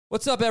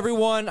What's up,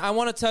 everyone? I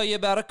want to tell you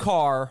about a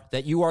car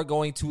that you are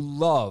going to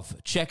love.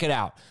 Check it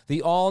out.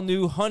 The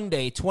all-new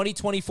Hyundai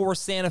 2024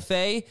 Santa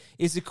Fe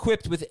is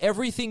equipped with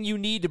everything you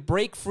need to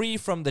break free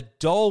from the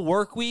dull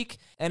work week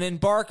and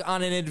embark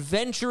on an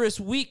adventurous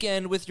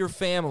weekend with your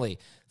family.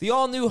 The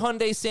all-new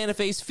Hyundai Santa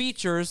Fe's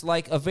features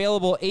like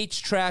available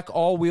H-Track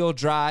all-wheel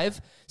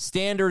drive,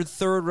 standard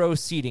third-row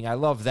seating, I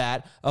love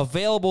that,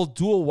 available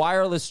dual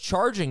wireless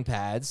charging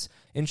pads,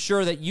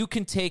 ensure that you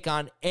can take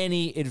on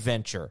any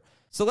adventure.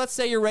 So let's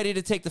say you're ready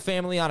to take the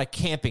family on a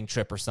camping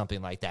trip or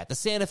something like that. The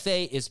Santa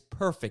Fe is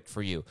perfect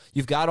for you.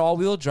 You've got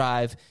all-wheel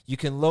drive. You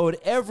can load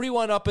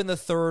everyone up in the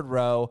third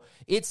row.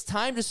 It's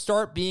time to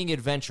start being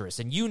adventurous,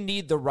 and you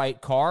need the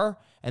right car,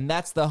 and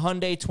that's the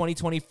Hyundai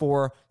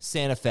 2024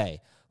 Santa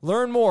Fe.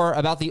 Learn more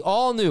about the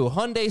all-new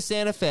Hyundai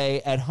Santa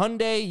Fe at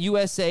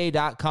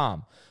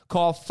HyundaiUSA.com.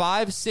 Call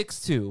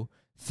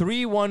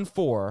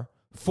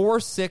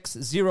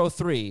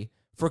 562-314-4603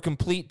 for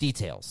complete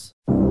details.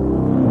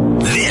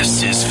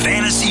 This is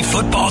Fantasy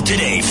Football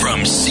Today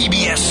from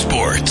CBS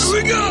Sports.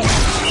 Here we go.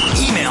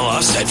 Email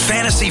us at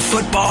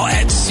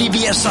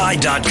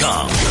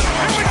fantasyfootball@cbsi.com.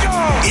 Here we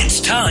go.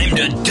 It's time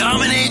to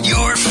dominate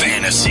your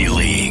fantasy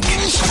league.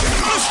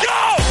 Let's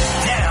go.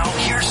 Now,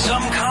 here's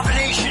some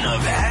combination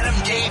of Adam,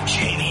 Dave,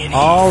 Jamie, and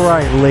All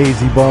right,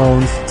 lazy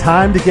bones.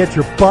 Time to get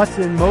your butts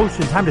in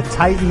motion. Time to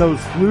tighten those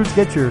glutes.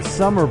 Get your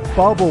summer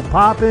bubble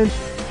popping.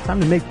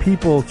 Time to make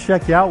people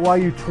check you out while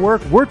you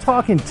twerk. We're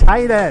talking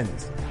tight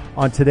ends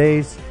on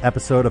today's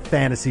episode of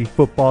Fantasy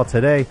Football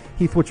Today.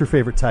 Heath, what's your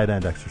favorite tight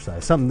end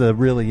exercise? Something to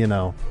really,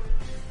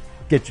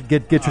 get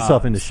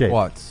yourself into shape.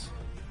 Squats.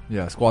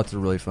 Yeah, squats are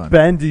really fun.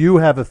 Ben, do you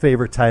have a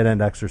favorite tight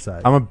end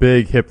exercise? I'm a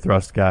big hip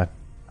thrust guy.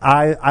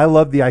 I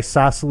love the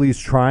isosceles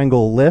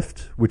triangle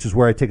lift, which is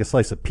where I take a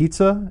slice of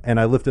pizza and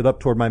I lift it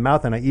up toward my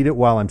mouth and I eat it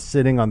while I'm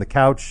sitting on the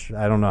couch.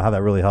 I don't know how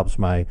that really helps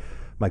my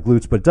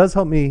glutes, but it does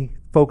help me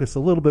focus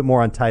a little bit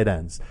more on tight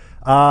ends.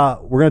 We're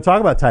going to talk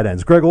about tight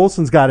ends. Greg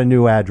Olson's got a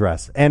new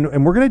address,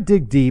 and we're going to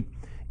dig deep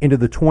into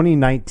the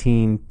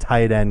 2019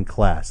 tight end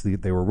class.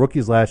 They were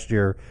rookies last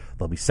year.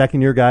 They'll be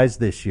second-year guys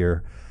this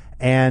year.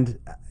 And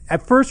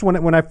at first,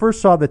 when I first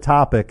saw the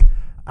topic,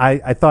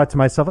 I thought to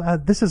myself,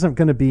 this isn't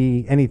going to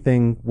be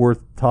anything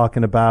worth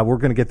talking about. We're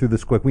going to get through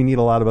this quick. We need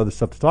a lot of other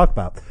stuff to talk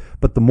about.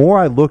 But the more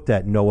I looked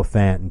at Noah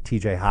Fant and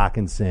T.J.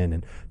 Hockenson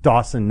and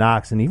Dawson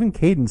Knox and even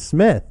Caden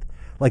Smith,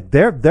 like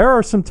there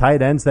are some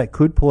tight ends that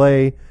could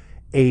play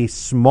a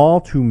small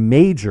to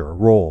major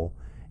role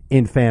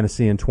in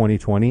fantasy in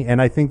 2020,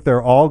 and I think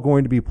they're all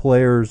going to be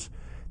players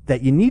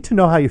that you need to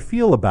know how you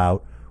feel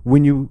about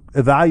when you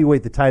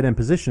evaluate the tight end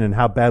position and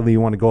how badly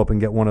you want to go up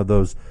and get one of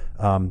those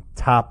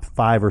top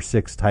 5 or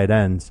 6 tight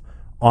ends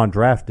on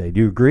draft day.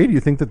 Do you agree? Do you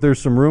think that there's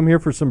some room here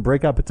for some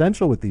breakout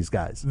potential with these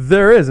guys?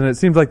 There is, and it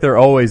seems like there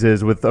always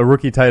is with a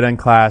rookie tight end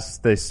class.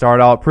 They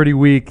start out pretty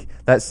weak.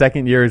 That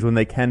second year is when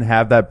they can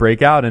have that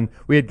breakout, and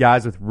we had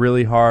guys with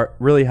really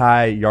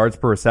high yards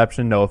per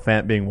reception, Noah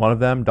Fant being one of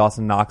them,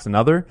 Dawson Knox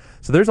another.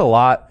 So there's a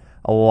lot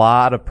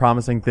of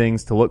promising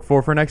things to look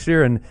for next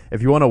year, and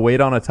if you want to wait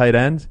on a tight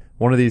end,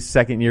 one of these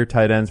second-year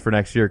tight ends for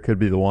next year could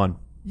be the one.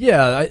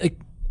 Yeah,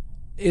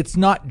 it's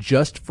not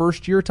just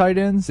first-year tight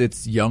ends.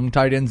 It's young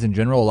tight ends in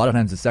general. A lot of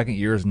times the second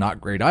year is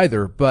not great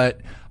either.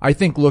 But I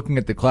think looking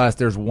at the class,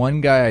 there's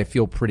one guy I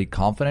feel pretty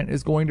confident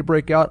is going to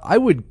break out. I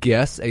would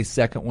guess a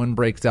second one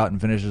breaks out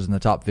and finishes in the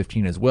top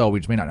 15 as well. We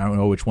just may not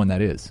know which one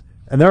that is.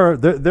 And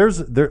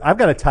I've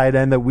got a tight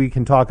end that we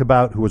can talk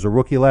about who was a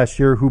rookie last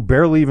year who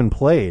barely even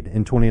played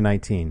in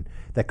 2019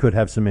 that could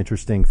have some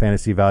interesting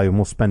fantasy value, and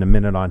we'll spend a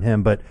minute on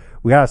him. But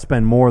we got to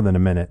spend more than a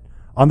minute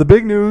on the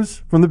big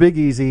news from the Big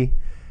Easy.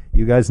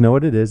 You guys know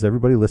what it is.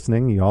 Everybody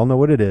listening, you all know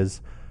what it is.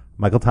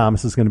 Michael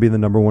Thomas is going to be the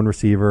number 1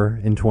 receiver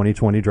in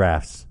 2020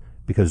 drafts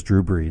because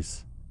Drew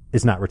Brees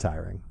is not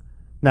retiring.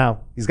 Now,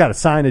 he's got to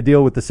sign a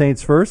deal with the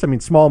Saints first. I mean,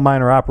 small,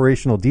 minor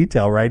operational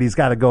detail, right? He's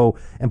got to go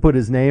and put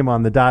his name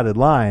on the dotted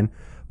line.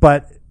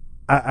 But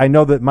I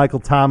know that Michael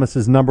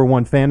Thomas's number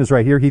 1 fan is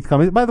right here, Heath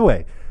Cummings. By the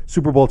way,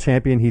 Super Bowl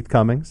champion Heath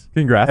Cummings.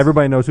 Congrats.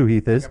 Everybody knows who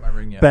Heath is.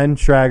 Ben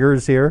Schrager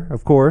is here,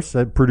 of course,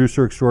 a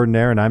producer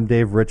extraordinaire, and I'm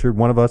Dave Richard.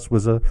 One of us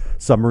was a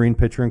submarine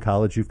pitcher in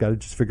college. You've got to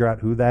just figure out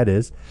who that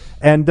is.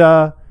 And,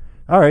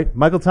 all right,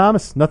 Michael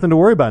Thomas, nothing to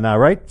worry about now,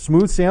 right?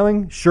 Smooth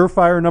sailing,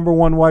 surefire number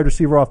 1 wide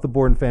receiver off the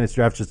board in fantasy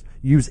drafts. Just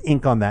use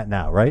ink on that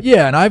now, right?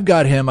 Yeah, and I've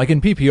got him, like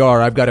in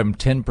PPR, I've got him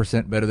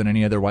 10% better than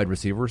any other wide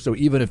receiver. So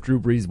even if Drew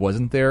Brees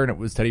wasn't there and it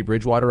was Teddy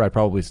Bridgewater, I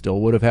probably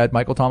still would have had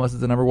Michael Thomas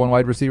as the number 1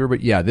 wide receiver.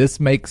 But yeah, this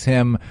makes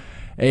him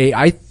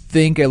I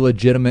think a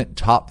legitimate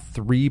top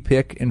 3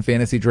 pick in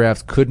fantasy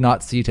drafts. Could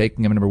not see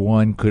taking him at number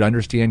 1. Could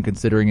understand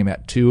considering him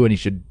at 2, and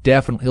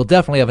he'll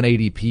definitely have an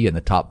ADP in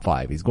the top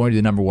 5. He's going to be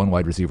the number 1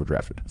 wide receiver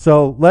drafted.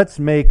 So let's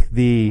make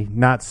the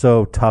not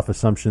so tough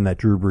assumption that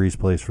Drew Brees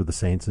plays for the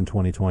Saints in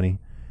 2020.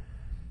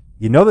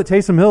 You know that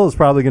Taysom Hill is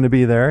probably going to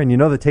be there, and you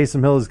know that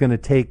Taysom Hill is going to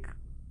take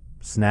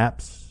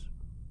snaps,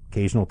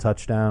 occasional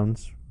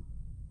touchdowns,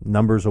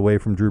 numbers away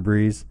from Drew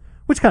Brees,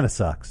 which kind of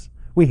sucks.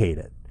 We hate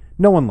it.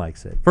 No one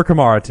likes it. For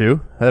Kamara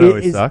too. That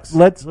always sucks.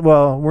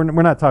 We're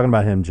not talking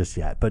about him just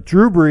yet. But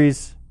Drew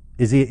Brees,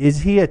 is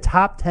he a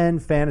top 10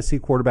 fantasy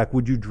quarterback?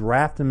 Would you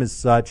draft him as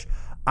such?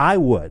 I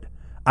would.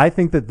 I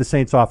think that the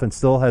Saints offense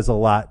still has a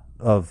lot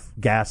of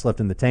gas left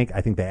in the tank.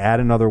 I think they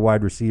add another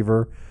wide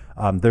receiver.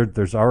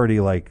 There's already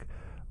like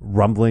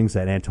rumblings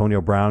that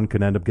Antonio Brown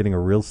could end up getting a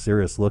real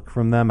serious look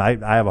from them. I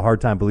have a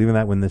hard time believing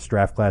that when this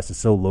draft class is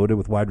so loaded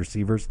with wide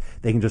receivers.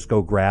 They can just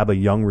go grab a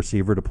young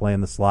receiver to play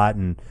in the slot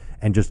and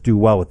just do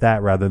well with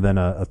that rather than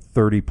a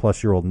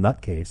 30-plus-year-old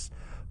nutcase.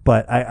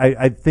 But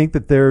I think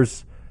that there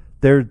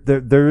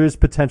is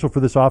potential for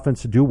this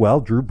offense to do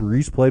well. Drew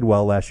Brees played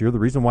well last year. The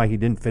reason why he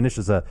didn't finish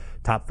as a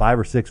top 5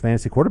 or 6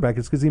 fantasy quarterback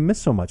is because he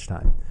missed so much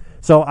time.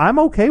 So I'm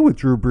okay with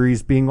Drew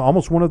Brees being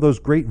almost one of those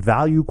great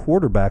value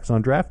quarterbacks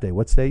on draft day.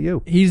 What say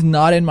you? He's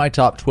not in my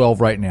top 12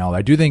 right now.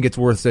 I do think it's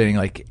worth saying,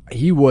 like,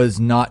 he was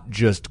not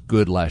just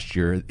good last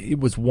year. It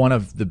was one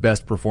of the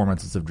best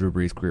performances of Drew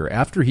Brees' career.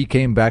 After he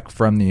came back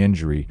from the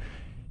injury,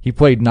 he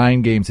played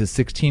 9 games. His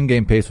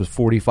 16-game pace was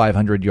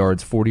 4,500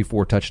 yards,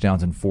 44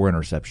 touchdowns, and 4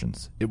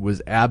 interceptions. It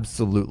was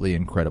absolutely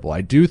incredible.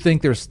 I do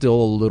think there's still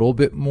a little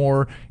bit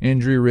more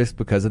injury risk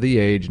because of the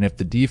age, and if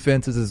the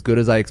defense is as good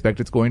as I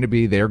expect it's going to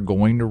be, they're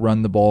going to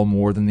run the ball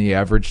more than the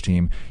average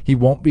team. He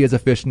won't be as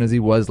efficient as he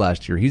was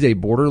last year. He's a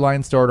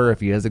borderline starter. If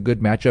he has a good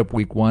matchup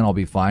week 1, I'll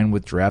be fine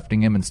with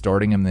drafting him and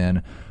starting him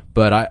then.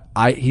 But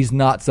he's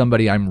not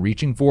somebody I'm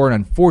reaching for, and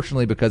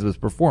unfortunately, because of his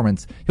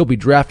performance, he'll be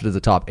drafted as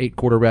a top 8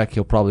 quarterback.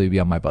 He'll probably be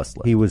on my bust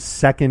list. He was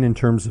second in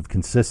terms of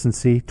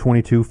consistency,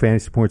 22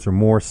 fantasy points or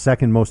more,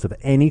 second most of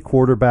any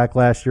quarterback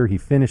last year. He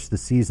finished the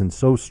season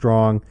so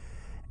strong.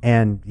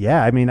 And,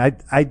 yeah, I mean,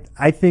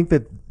 I think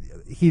that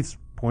his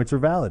points are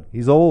valid.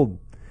 He's old.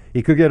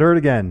 He could get hurt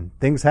again.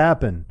 Things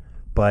happen.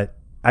 But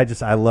I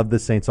love the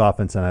Saints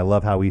offense, and I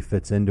love how he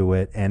fits into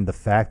it. And the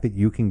fact that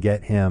you can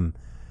get him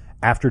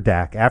after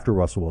Dak, after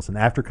Russell Wilson,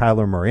 after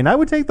Kyler Murray. And I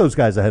would take those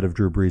guys ahead of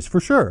Drew Brees for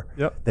sure.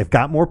 Yep. They've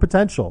got more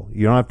potential.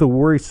 You don't have to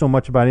worry so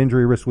much about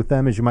injury risk with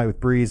them as you might with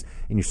Brees,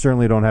 and you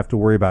certainly don't have to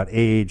worry about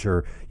age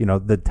or,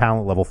 the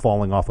talent level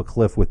falling off a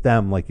cliff with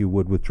them like you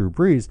would with Drew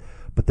Brees.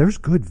 But there's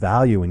good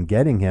value in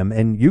getting him,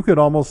 and you could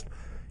almost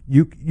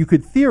you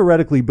could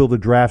theoretically build a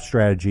draft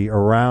strategy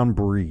around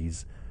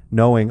Brees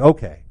knowing,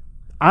 okay,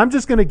 I'm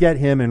just going to get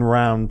him in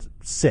round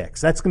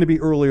 6. That's going to be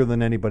earlier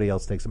than anybody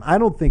else takes him. I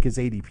don't think his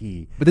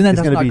ADP but then that's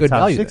is going to not be good top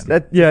value 6.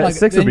 Then.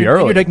 6 would be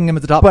early. You're taking him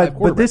as the top 5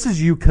 quarterback. But this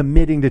is you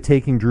committing to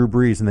taking Drew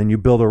Brees, and then you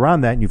build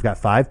around that, and you've got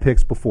 5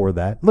 picks before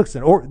that.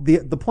 Listen, or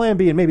the plan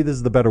B, and maybe this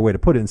is the better way to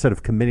put it, instead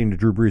of committing to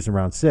Drew Brees in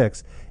round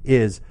 6,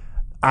 is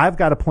I've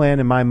got a plan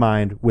in my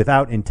mind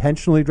without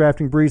intentionally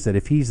drafting Brees that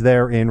if he's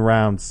there in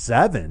round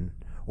 7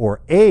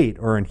 or 8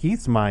 or in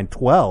Heath's mind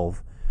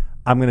 12,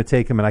 I'm going to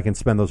take him and I can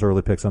spend those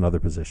early picks on other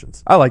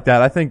positions. I like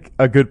that. I think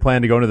a good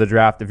plan to go into the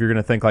draft, if you're going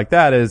to think like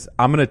that, is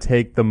I'm going to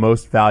take the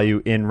most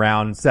value in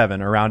round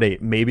 7 or round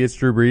 8. Maybe it's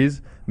Drew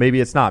Brees. Maybe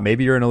it's not.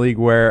 Maybe you're in a league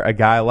where a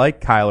guy like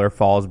Kyler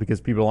falls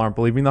because people aren't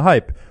believing the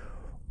hype.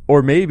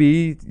 Or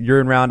maybe you're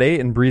in round 8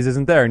 and Brees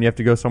isn't there and you have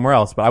to go somewhere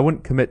else. But I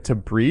wouldn't commit to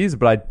Brees,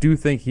 but I do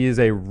think he is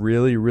a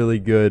really, really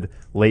good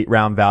late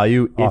round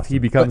value if he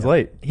becomes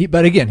late.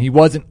 But again, he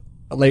wasn't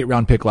a late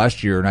round pick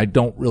last year, and I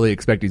don't really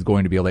expect he's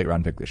going to be a late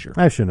round pick this year.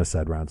 I shouldn't have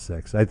said round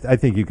 6. I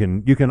think you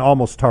can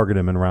almost target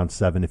him in round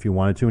 7 if you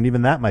wanted to, and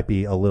even that might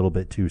be a little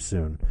bit too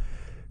soon.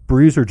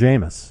 Brees or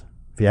Jameis?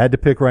 If you had to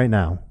pick right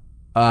now.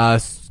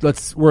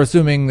 We're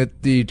assuming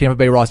that the Tampa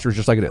Bay roster is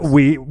just like it is.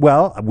 We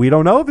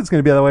don't know if it's going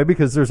to be that way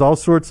because there's all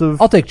sorts of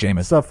I'll take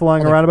Jameis. stuff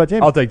flying around about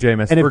Jameis. I'll take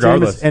Jameis, and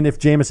regardless. If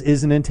Jameis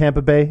isn't in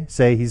Tampa Bay,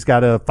 say he's got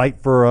to fight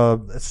for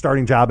a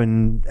starting job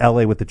in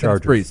L.A. with the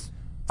Chargers. Brees.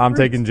 I'm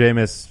taking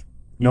Jameis.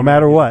 No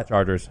matter what.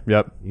 Chargers.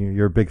 Yep.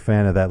 You're a big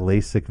fan of that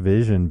LASIK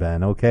vision,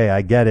 Ben. Okay,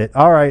 I get it.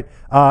 All right.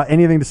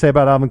 Anything to say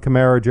about Alvin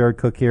Kamara or Jared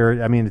Cook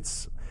here? I mean,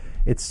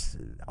 it's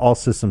all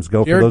systems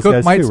go Jared for those Cook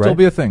guys might too, still right?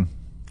 be a thing.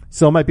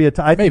 Still might be I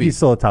think Maybe. he's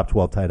still a top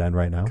 12 tight end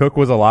right now. Cook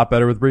was a lot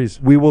better with Brees.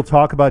 We will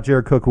talk about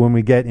Jared Cook when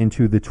we get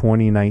into the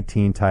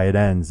 2019 tight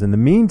ends. In the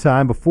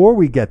meantime, before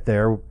we get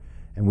there,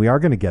 and we are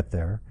going to get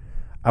there,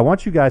 I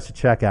want you guys to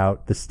check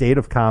out the State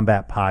of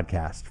Combat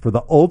podcast for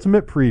the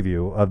ultimate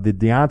preview of the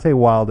Deontay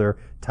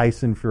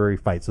Wilder-Tyson Fury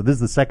fight. So this is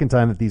the second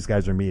time that these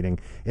guys are meeting.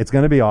 It's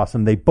going to be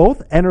awesome. They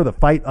both enter the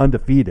fight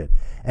undefeated.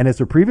 And as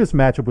their previous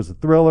matchup was a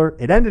thriller,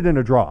 it ended in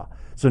a draw.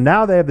 So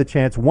now they have the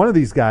chance. One of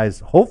these guys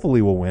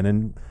hopefully will win,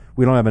 and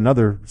we don't have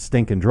another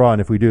stinking draw. And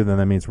if we do, then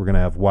that means we're going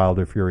to have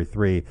Wilder Fury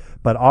 3.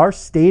 But our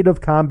State of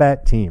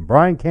Combat team,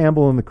 Brian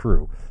Campbell and the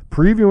crew,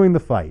 previewing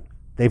the fight.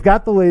 They've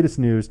got the latest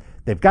news.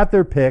 They've got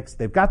their picks.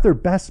 They've got their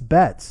best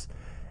bets.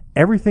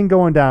 Everything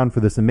going down for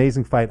this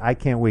amazing fight. I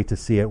can't wait to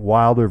see it.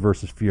 Wilder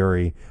versus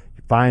Fury.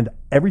 You find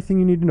everything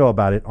you need to know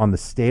about it on the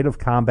State of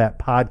Combat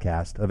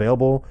podcast,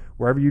 available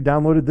wherever you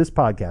downloaded this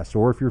podcast.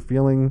 Or if you're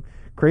feeling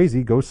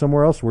crazy, go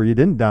somewhere else where you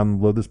didn't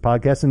download this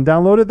podcast and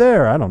download it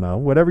there. I don't know.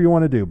 Whatever you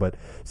want to do. But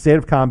State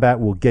of Combat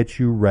will get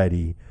you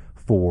ready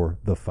for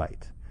the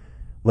fight.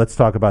 Let's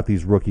talk about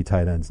these rookie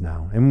tight ends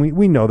now. And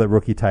we know that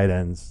rookie tight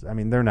ends, I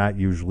mean, they're not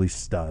usually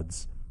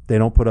studs. They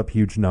don't put up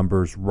huge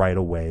numbers right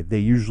away. They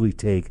usually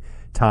take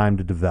time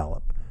to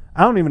develop.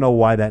 I don't even know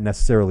why that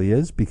necessarily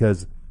is,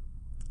 because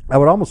I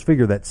would almost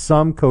figure that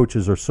some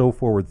coaches are so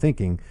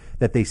forward-thinking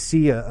that they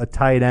see a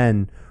tight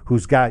end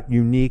who's got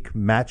unique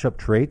matchup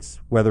traits,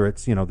 whether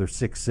it's, they're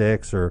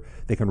 6'6", or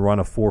they can run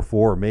a 4.4,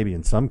 or maybe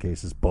in some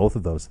cases both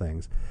of those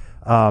things.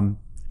 I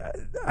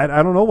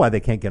don't know why they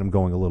can't get them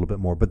going a little bit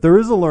more, but there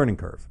is a learning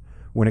curve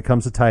when it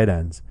comes to tight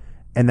ends.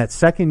 And that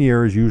second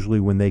year is usually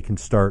when they can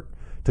start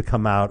to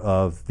come out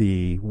of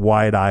the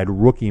wide-eyed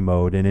rookie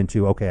mode and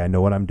into, okay, I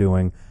know what I'm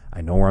doing.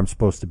 I know where I'm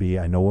supposed to be.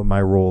 I know what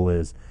my role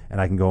is, and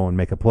I can go and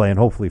make a play. And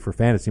hopefully for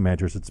fantasy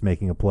managers, it's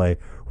making a play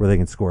where they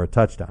can score a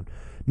touchdown.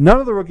 None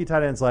of the rookie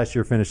tight ends last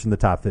year finished in the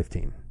top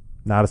 15.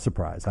 Not a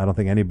surprise. I don't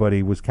think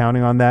anybody was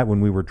counting on that when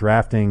we were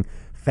drafting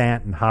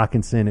Fant and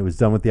Hockenson. It was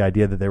done with the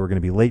idea that they were going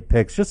to be late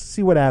picks just to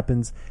see what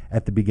happens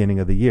at the beginning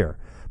of the year.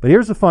 But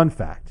here's a fun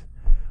fact.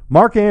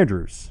 Mark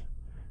Andrews,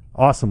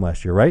 awesome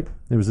last year, right?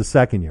 It was his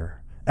second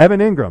year. Evan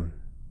Ingram,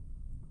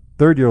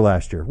 third year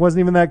last year. Wasn't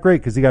even that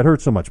great because he got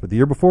hurt so much, but the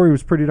year before he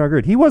was pretty darn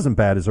good. He wasn't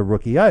bad as a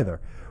rookie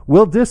either.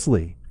 Will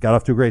Dissly got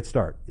off to a great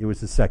start. It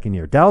was his second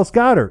year. Dallas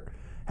Goedert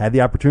had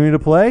the opportunity to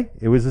play.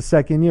 It was his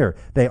second year.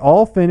 They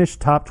all finished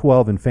top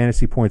 12 in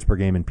fantasy points per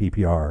game in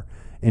PPR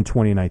in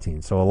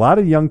 2019. So a lot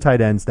of young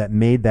tight ends that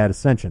made that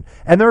ascension.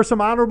 And there are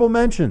some honorable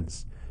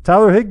mentions.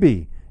 Tyler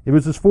Higbee, it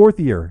was his fourth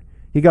year.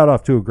 He got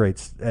off to a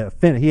great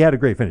he had a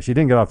great finish. He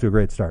didn't get off to a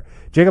great start.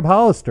 Jacob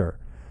Hollister,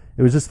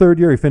 it was his third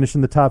year. He finished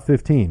in the top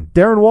 15.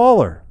 Darren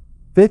Waller,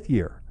 fifth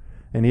year.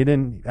 And he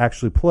didn't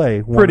actually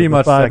play pretty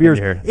much 5 years.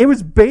 Year. It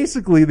was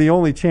basically the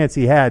only chance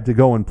he had to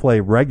go and play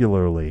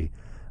regularly.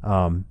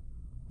 And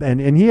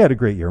he had a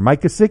great year.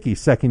 Mike Gesicki,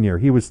 second year,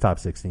 he was top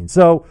 16.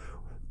 So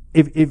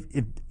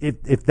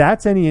if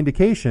that's any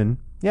indication,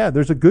 yeah,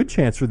 there's a good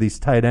chance for these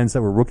tight ends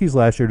that were rookies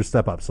last year to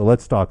step up. So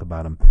let's talk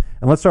about them.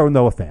 And let's start with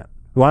Noah Fant,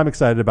 who I'm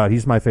excited about.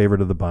 He's my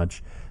favorite of the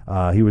bunch.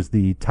 He was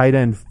the tight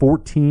end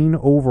 14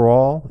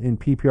 overall in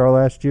PPR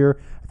last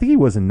year. I think he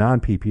was in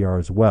non-PPR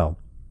as well.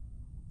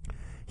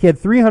 He had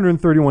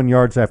 331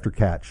 yards after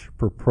catch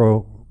per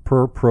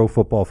Pro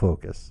Football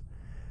Focus.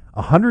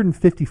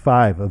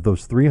 155 of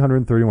those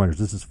 331 yards,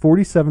 this is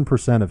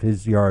 47% of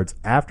his yards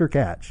after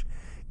catch,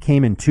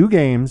 came in 2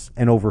 games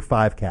and over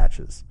 5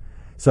 catches.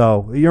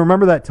 So you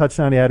remember that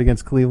touchdown he had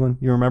against Cleveland?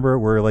 You remember it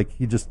where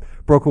he just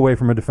broke away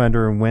from a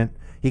defender and went?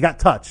 He got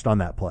touched on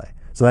that play.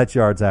 So that's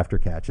yards after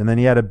catch. And then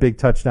he had a big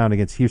touchdown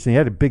against Houston. He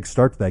had a big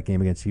start to that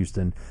game against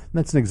Houston. And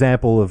that's an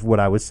example of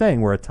what I was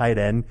saying, where a tight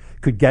end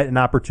could get an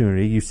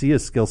opportunity. You see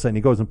his skill set and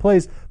he goes and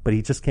plays, but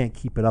he just can't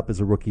keep it up as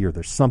a rookie, or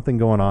there's something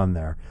going on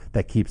there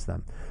that keeps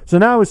them. So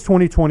now his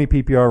 2020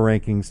 PPR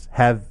rankings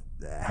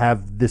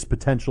have this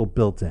potential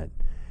built in.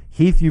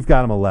 Heath, you've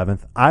got him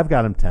 11th. I've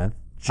got him 10th.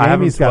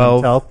 Jamie's got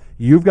him 12th.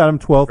 You've got him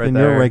 12th right in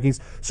your rankings.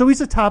 So he's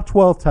a top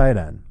 12 tight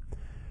end.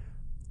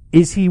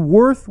 Is he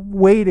worth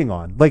waiting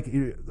on?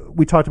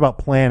 We talked about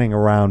planning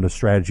around a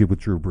strategy with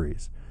Drew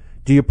Brees.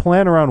 Do you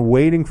plan around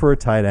waiting for a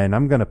tight end?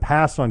 I'm going to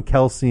pass on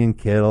Kelsey and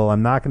Kittle.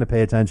 I'm not going to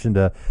pay attention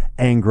to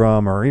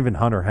Ingram or even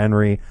Hunter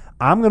Henry.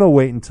 I'm going to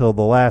wait until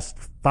the last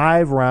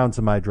 5 rounds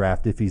of my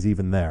draft, if he's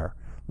even there.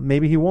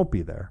 Maybe he won't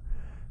be there.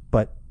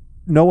 But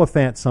Noah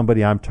Fant,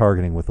 somebody I'm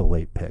targeting with a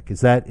late pick. Is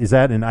that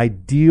an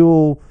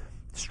ideal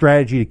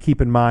strategy to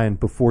keep in mind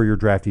before your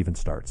draft even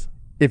starts?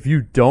 If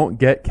you don't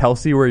get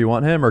Kelsey where you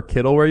want him or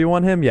Kittle where you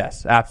want him,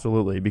 yes,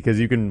 absolutely,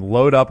 because you can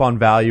load up on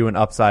value and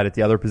upside at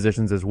the other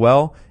positions as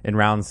well in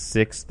rounds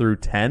 6 through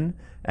 10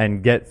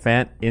 and get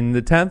Fant in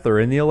the 10th or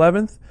in the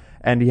 11th,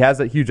 and he has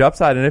that huge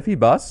upside. And if he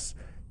busts,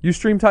 you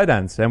stream tight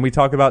ends. And we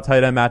talk about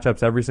tight end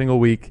matchups every single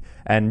week,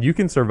 and you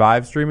can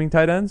survive streaming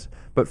tight ends,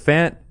 but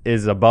Fant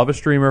is above a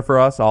streamer for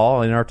us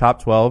all in our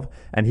top 12,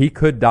 and he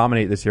could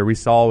dominate this year. We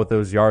saw with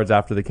those yards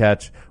after the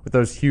catch, with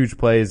those huge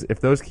plays, if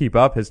those keep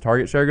up, his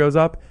target share goes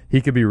up,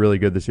 he could be really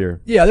good this year.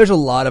 Yeah, there's a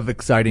lot of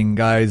exciting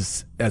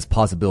guys as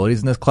possibilities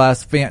in this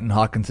class. Fant and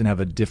Hockenson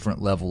have a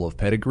different level of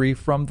pedigree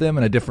from them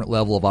and a different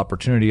level of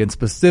opportunity, and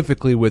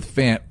specifically with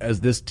Fant, as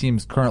this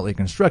team's currently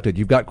constructed,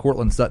 you've got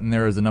Cortland Sutton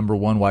there as the number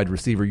 1 wide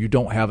receiver. You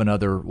don't have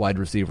another wide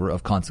receiver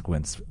of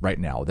consequence right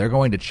now. They're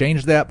going to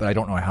change that, but I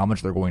don't know how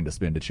much they're going to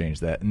spend to change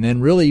that. And then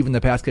really even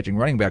the pass-catching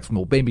running backs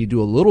will maybe do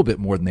a little bit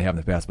more than they have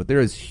in the past, but there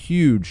is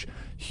huge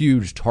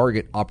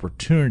target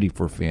opportunity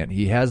for Fant.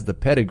 He has the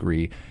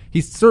pedigree.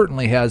 He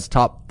certainly has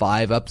top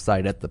 5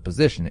 upside at the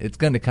position. It's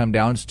going to come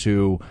down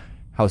to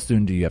how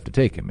soon do you have to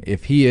take him.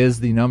 If he is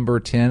the number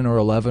 10 or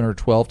 11 or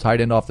 12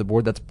 tight end off the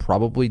board, that's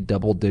probably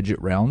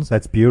double-digit rounds.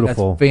 That's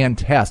beautiful. That's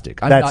fantastic.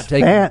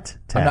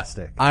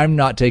 Fantastic. I'm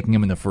not taking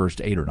him in the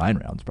first 8 or 9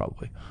 rounds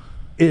probably.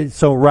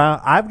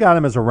 I've got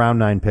him as a round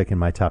 9 pick in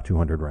my top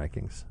 200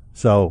 rankings.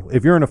 So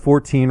if you're in a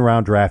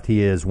 14-round draft,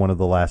 he is one of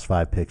the last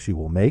 5 picks you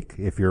will make.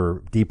 If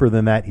you're deeper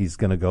than that, he's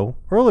going to go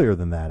earlier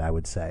than that, I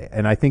would say.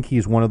 And I think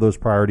he's one of those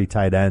priority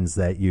tight ends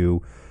that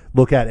you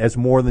look at as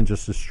more than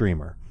just a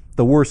streamer.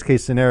 The worst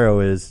case scenario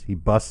is he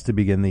busts to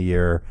begin the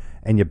year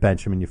and you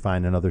bench him and you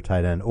find another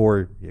tight end,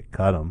 or you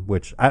cut him,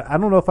 which I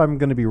don't know if I'm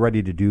going to be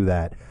ready to do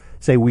that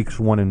say weeks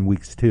 1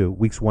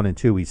 and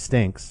 2, he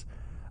stinks.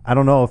 I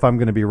don't know if I'm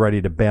going to be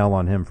ready to bail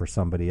on him for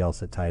somebody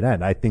else at tight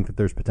end. I think that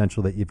there's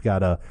potential that you've got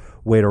to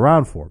wait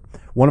around for.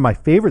 One of my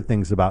favorite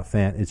things about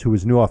Fant is who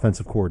his new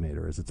offensive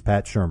coordinator is. It's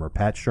Pat Shurmur.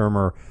 Pat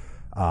Shurmur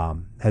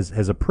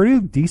has a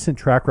pretty decent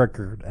track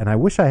record, and I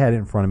wish I had it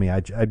in front of me.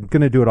 I'm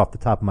going to do it off the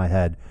top of my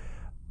head.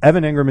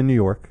 Evan Ingram in New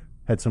York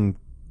had some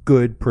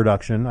good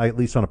production, at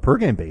least on a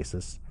per-game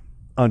basis,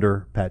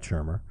 under Pat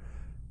Shurmur.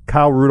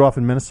 Kyle Rudolph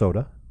in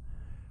Minnesota.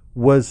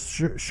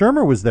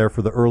 Shurmur was there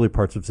for the early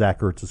parts of Zach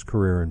Ertz's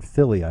career in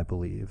Philly, I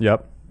believe.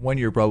 Yep. 1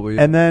 year probably.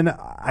 And then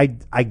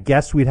I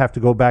guess we'd have to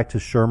go back to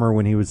Shurmur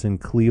when he was in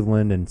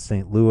Cleveland and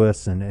St.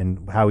 Louis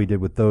and how he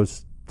did with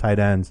those tight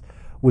ends.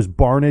 Was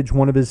Barnage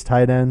one of his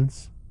tight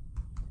ends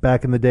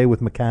back in the day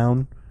with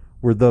McCown?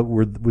 Was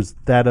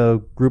that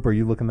a group? Are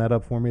you looking that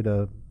up for me?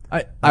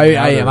 I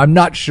am. I'm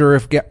not sure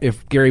if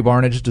Gary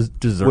Barnage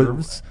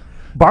deserves.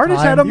 Barnage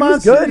had a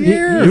monster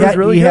year.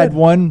 He had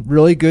one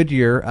really good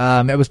year.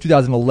 It was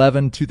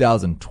 2011,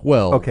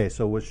 2012. Okay,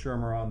 so was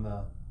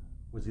Shurmur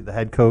was he the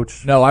head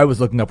coach? No, I was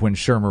looking up when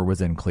Shurmur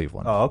was in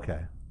Cleveland. Oh,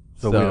 okay.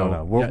 So we don't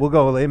know. We'll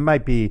go. It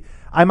might be.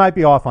 I might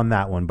be off on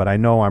that one, but I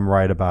know I'm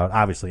right about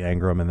obviously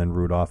Ingram and then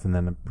Rudolph and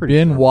then I'm pretty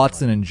Ben sure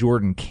Watson and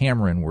Jordan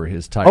Cameron were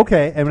his tight.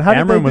 Okay, and how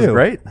Cameron did they do? was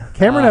great.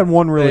 Cameron had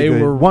one really good.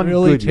 They were one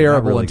really good year, not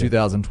terrible really in good.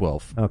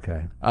 2012.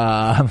 Okay,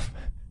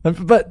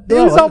 But it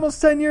was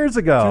almost 10 years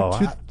ago.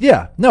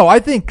 Yeah. No, I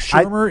think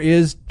Shurmur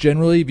is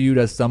generally viewed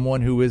as someone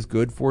who is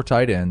good for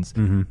tight ends.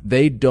 Mm-hmm.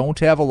 They don't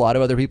have a lot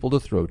of other people to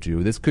throw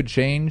to. This could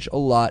change a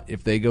lot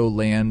if they go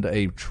land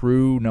a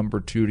true number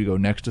 2 to go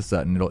next to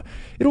Sutton.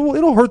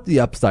 It'll hurt the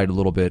upside a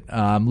little bit.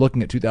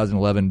 Looking at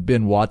 2011,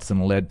 Ben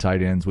Watson led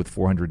tight ends with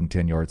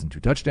 410 yards and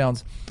 2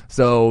 touchdowns.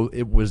 So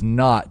it was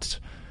not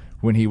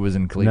when he was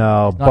in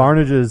Cleveland. No,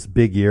 Barnage's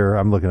big year,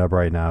 I'm looking up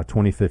right now,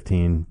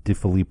 2015,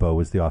 DeFilippo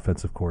was the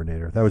offensive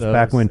coordinator. That was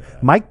back when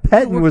Mike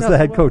Pettin was the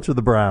head coach of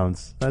the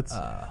Browns. That's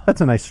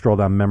a nice stroll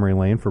down memory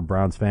lane for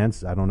Browns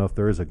fans. I don't know if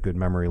there is a good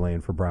memory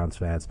lane for Browns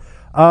fans.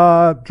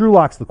 Drew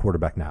Lock's the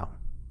quarterback now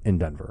in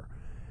Denver.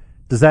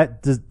 Does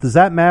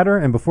that matter?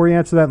 And before you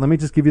answer that, let me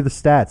just give you the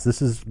stats.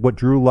 This is what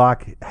Drew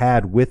Lock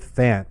had with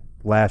Fant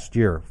last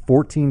year.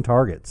 14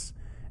 targets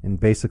in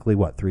basically,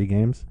 3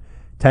 games?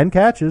 10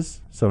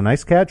 catches, so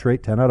nice catch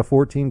rate, 10 out of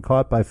 14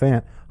 caught by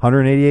Fant.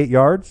 188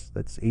 yards,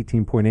 that's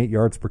 18.8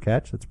 yards per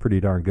catch. That's pretty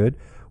darn good.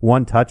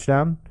 1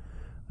 touchdown.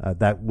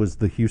 That was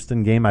the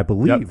Houston game, I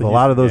believe. Yep, a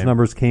lot of those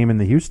numbers came in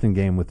the Houston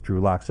game with Drew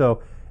Lock.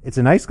 So it's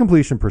a nice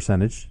completion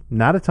percentage,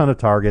 not a ton of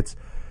targets.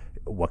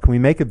 What can we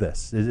make of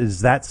this?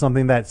 Is that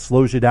something that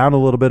slows you down a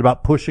little bit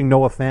about pushing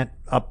Noah Fant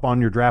up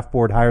on your draft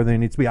board higher than he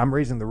needs to be? I'm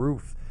raising the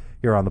roof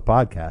here on the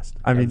podcast.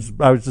 I mean,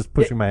 I was just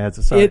pushing my head.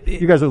 Sorry.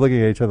 You guys are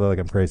looking at each other like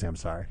I'm crazy. I'm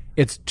sorry.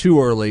 It's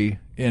too early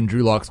in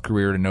Drew Lock's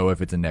career to know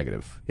if it's a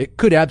negative. It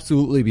could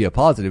absolutely be a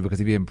positive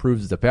because if he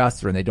improves as a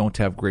passer and they don't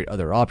have great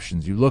other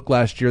options. You look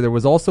last year, there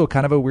was also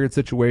kind of a weird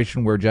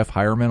situation where Jeff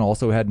Hireman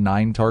also had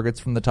 9 targets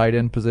from the tight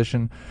end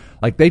position.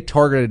 Like they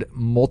targeted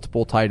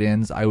multiple tight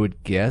ends, I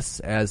would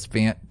guess, as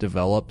Fant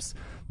develops.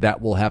 That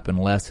will happen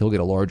less. He'll get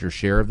a larger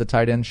share of the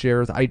tight end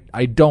shares.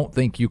 I don't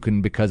think you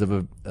can, because of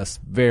a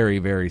very,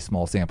 very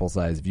small sample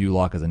size, view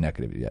Lock as a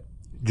negative yet.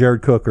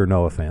 Jared Cook or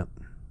Noah Fant?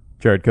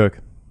 Jared Cook.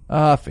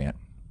 Fant.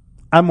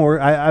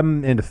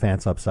 I'm into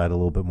Fant's upside a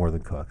little bit more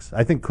than Cook's.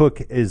 I think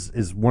Cook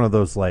is one of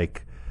those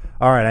like,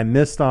 all right, I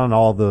missed on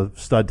all the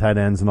stud tight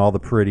ends and all the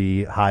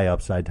pretty high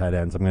upside tight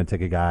ends. I'm going to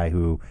take a guy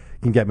who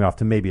can get me off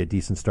to maybe a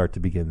decent start to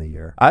begin the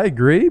year. I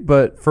agree,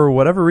 but for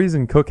whatever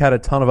reason, Cook had a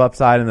ton of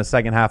upside in the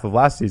second half of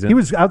last season. He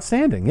was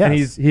outstanding, yes.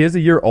 And he is a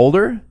year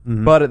older,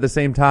 but at the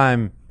same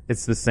time,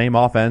 it's the same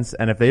offense,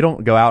 and if they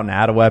don't go out and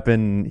add a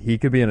weapon, he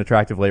could be an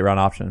attractive late-round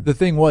option. The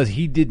thing was,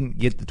 he didn't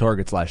get the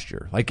targets last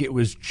year. Like, it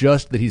was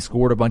just that he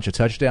scored a bunch of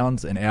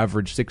touchdowns and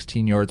averaged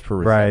 16 yards per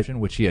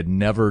reception, which he had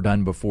never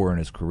done before in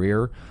his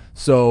career.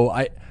 So,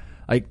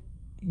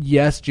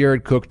 yes,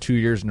 Jared Cook 2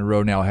 years in a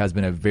row now has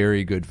been a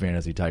very good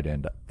fantasy tight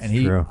end.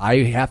 And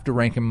I have to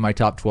rank him in my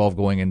top 12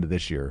 going into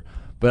this year.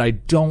 But I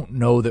don't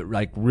know that,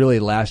 really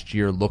last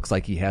year looks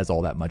like he has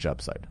all that much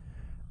upside.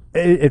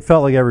 It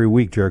felt like every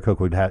week Jared Cook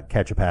would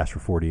catch a pass for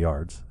 40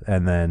 yards,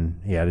 and then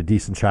he had a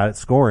decent shot at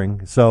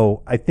scoring.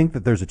 So I think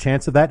that there's a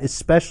chance of that,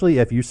 especially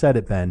if you said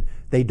it, Ben,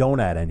 they don't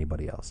add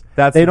anybody else.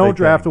 They don't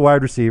draft a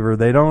wide receiver.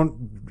 They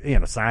don't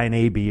sign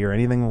AB or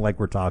anything like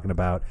we're talking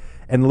about.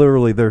 And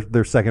literally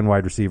their second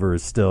wide receiver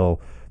is still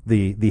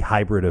the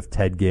hybrid of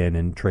Ted Ginn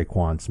and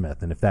Traquan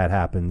Smith. And if that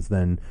happens,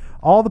 then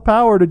all the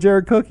power to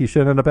Jared Cook. He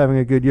should end up having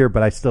a good year,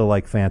 but I still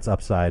like Fant's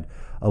upside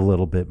a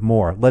little bit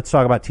more. Let's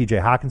talk about TJ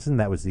Hockenson.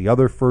 That was the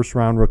other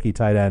first-round rookie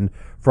tight end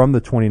from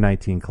the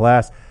 2019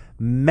 class.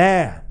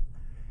 Man,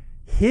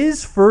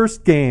 his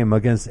first game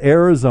against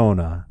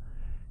Arizona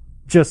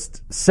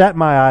just set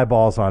my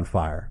eyeballs on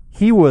fire.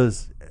 He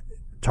was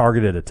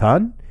targeted a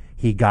ton.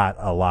 He got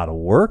a lot of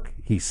work.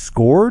 He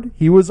scored.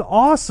 He was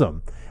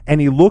awesome.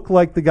 And he looked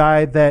like the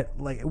guy that,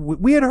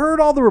 we had heard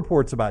all the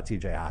reports about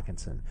TJ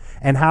Hockenson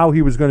and how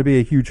he was going to be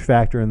a huge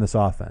factor in this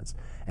offense.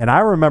 And I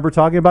remember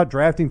talking about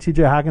drafting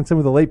TJ Hawkinson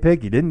with a late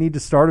pick. You didn't need to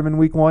start him in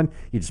week 1.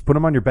 You just put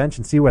him on your bench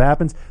and see what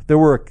happens. There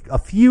were a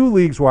few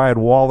leagues where I had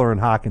Waller and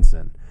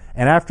Hawkinson.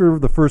 And after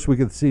the first week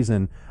of the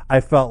season,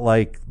 I felt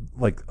like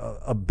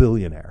a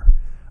billionaire.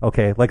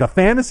 Okay, like a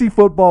fantasy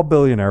football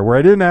billionaire where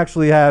I didn't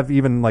actually have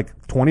even like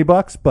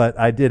 $20, but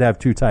I did have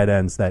 2 tight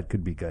ends that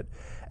could be good.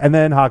 And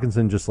then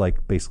Hawkinson just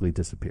like basically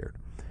disappeared.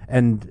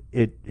 And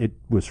it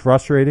was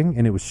frustrating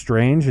and it was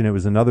strange, and it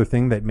was another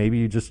thing that maybe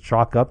you just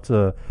chalk up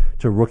to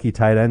rookie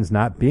tight ends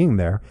not being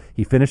there.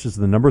 He finishes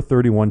the number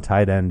 31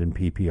 tight end in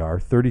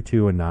PPR,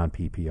 32 in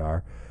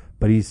non-PPR,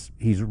 but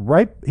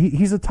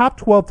he's a top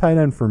 12 tight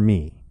end for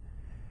me.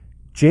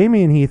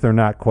 Jamie and Heath are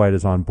not quite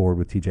as on board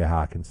with TJ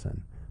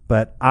Hawkinson,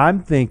 but I'm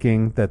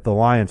thinking that the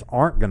Lions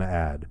aren't going to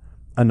add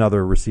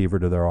another receiver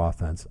to their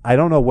offense. I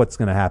don't know what's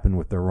going to happen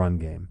with their run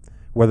game,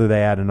 whether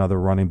they add another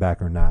running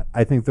back or not.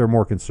 I think they're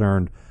more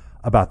concerned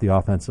about the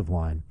offensive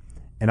line.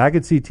 And I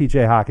could see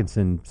TJ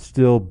Hawkinson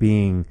still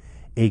being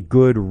a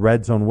good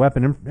red zone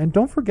weapon. And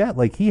don't forget,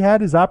 like, he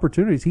had his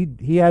opportunities.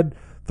 He had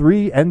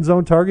 3 end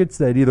zone targets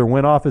that either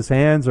went off his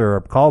hands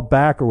or called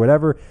back or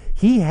whatever.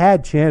 He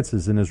had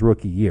chances in his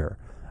rookie year.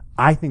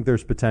 I think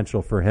there's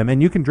potential for him.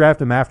 And you can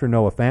draft him after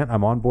Noah Fant.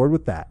 I'm on board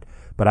with that.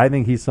 But I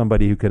think he's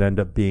somebody who could end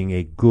up being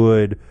a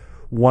good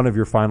one of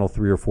your final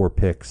 3 or 4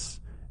 picks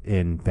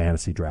in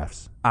fantasy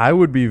drafts. I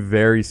would be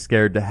very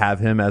scared to have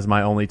him as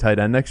my only tight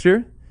end next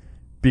year,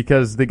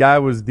 because the guy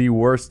was the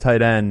worst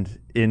tight end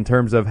in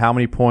terms of how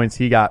many points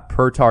he got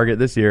per target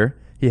this year.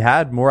 He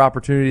had more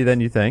opportunity than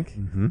you think,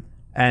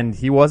 and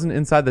he wasn't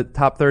inside the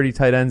top 30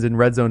 tight ends in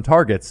red zone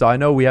targets. So I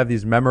know we have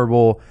these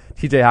memorable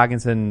TJ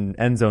Hawkinson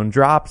end zone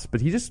drops,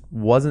 but he just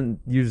wasn't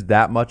used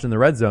that much in the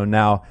red zone.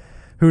 Now,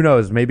 who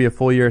knows, maybe a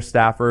full year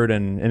Stafford,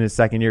 and in his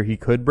second year he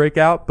could break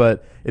out,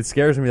 but it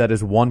scares me that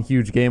his one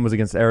huge game was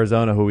against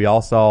Arizona, who we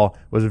all saw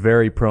was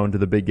very prone to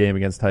the big game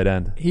against tight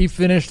end. He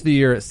finished the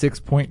year at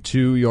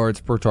 6.2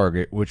 yards per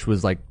target, which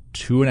was like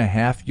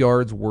 2.5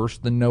 yards worse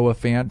than Noah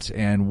Fant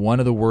and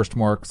one of the worst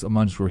marks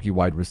amongst rookie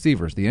wide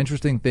receivers. The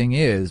interesting thing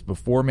is,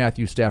 before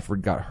Matthew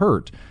Stafford got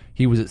hurt,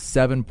 he was at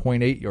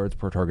 7.8 yards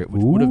per target,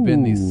 which would have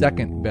been the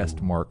second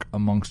best mark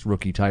amongst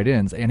rookie tight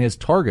ends. And his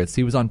targets,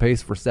 he was on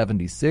pace for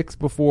 76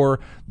 before.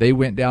 They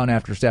went down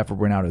after Stafford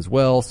went out as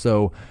well.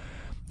 So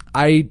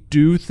I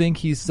do think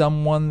he's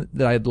someone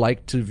that I'd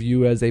like to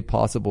view as a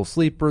possible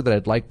sleeper, that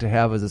I'd like to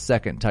have as a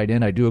second tight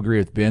end. I do agree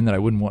with Ben that I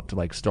wouldn't want to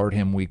like start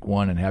him week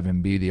 1 and have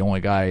him be the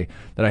only guy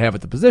that I have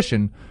at the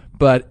position.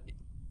 But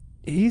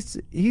he's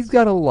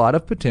got a lot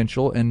of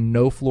potential and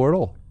no floor at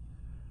all.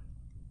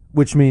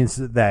 Which means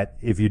that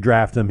if you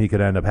draft him, he could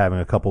end up having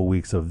a couple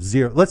weeks of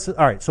zero.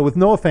 All right, so with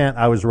Noah Fant,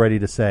 I was ready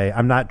to say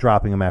I'm not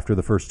dropping him after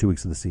the first 2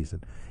 weeks of the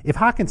season. If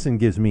Hawkinson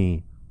gives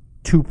me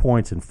 2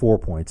 points and 4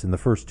 points in the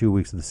first 2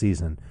 weeks of the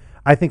season,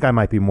 I think I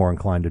might be more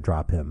inclined to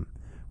drop him,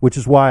 which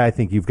is why I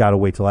think you've got to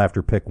wait till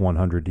after pick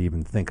 100 to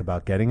even think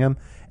about getting him.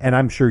 And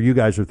I'm sure you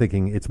guys are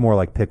thinking it's more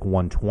like pick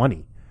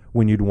 120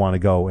 when you'd want to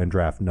go and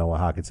draft Noah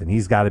Hawkinson.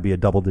 He's got to be a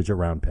double-digit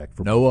round pick.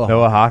 For Noah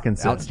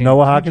Hawkinson.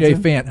 Noah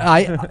Hawkinson? TJ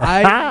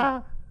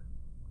Fant.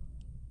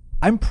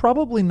 I'm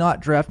probably not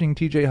drafting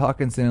TJ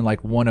Hawkinson in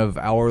like one of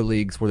our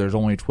leagues where there's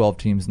only 12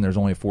 teams and there's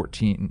only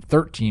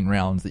 13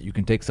 rounds that you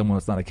can take someone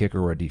that's not a kicker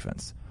or a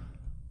defense.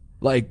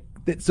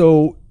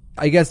 So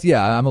I guess,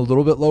 yeah, I'm a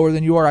little bit lower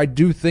than you are. I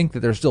do think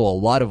that there's still a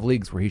lot of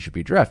leagues where he should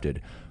be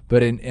drafted.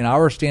 But in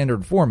our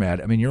standard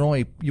format, I mean, you've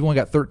only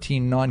got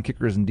 13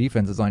 non-kickers and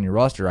defenses on your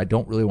roster. I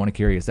don't really want to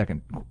carry a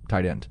second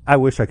tight end. I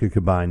wish I could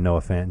combine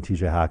Noah Fant and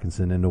TJ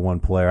Hawkinson into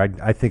one player.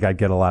 I think I'd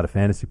get a lot of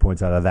fantasy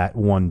points out of that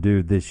one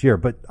dude this year.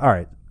 But all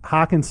right,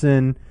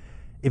 Hawkinson,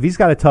 if he's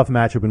got a tough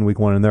matchup in week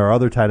 1, and there are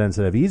other tight ends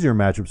that have easier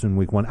matchups in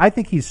week 1, I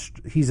think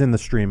he's in the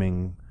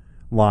streaming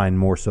line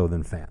more so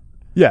than Fant.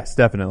 Yes,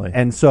 definitely.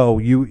 And so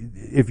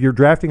if you're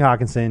drafting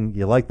Hawkinson,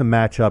 you like the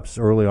matchups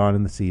early on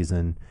in the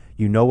season,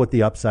 you know what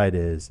the upside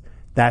is,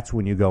 that's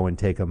when you go and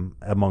take him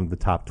among the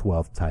top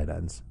 12 tight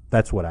ends.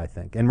 That's what I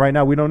think. And right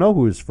now we don't know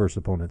who his first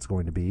opponent's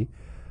going to be.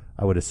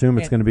 I would assume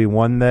it's going to be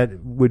one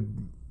that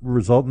would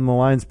result in the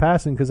Lions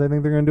passing, because I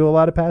think they're going to do a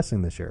lot of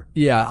passing this year.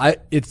 Yeah,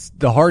 it's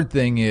the hard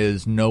thing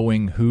is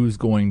knowing who's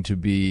going to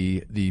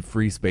be the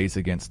free space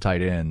against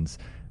tight ends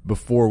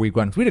before week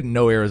 1. We didn't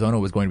know Arizona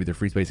was going to be the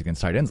free space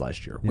against tight ends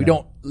last year. Yeah. We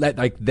don't let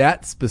like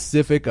that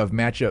specific of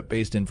matchup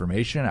based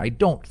information. I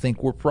don't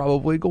think we're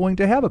probably going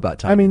to have about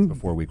tight ends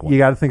before week 1. You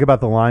got to think about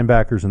the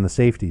linebackers and the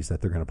safeties that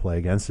they're going to play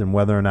against and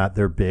whether or not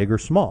they're big or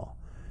small.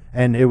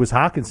 And it was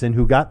Hawkinson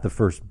who got the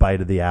first bite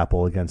of the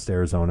apple against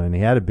Arizona, and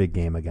he had a big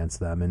game against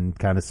them and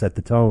kind of set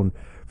the tone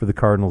for the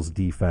Cardinals'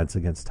 defense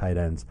against tight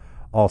ends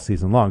all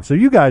season long. So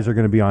you guys are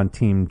going to be on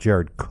team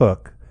Jared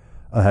Cook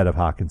ahead of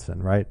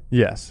Hawkinson, right?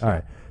 Yes. All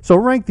right. So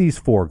rank these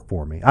 4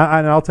 for me.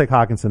 And I'll take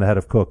Hawkinson ahead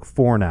of Cook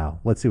for now.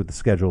 Let's see what the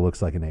schedule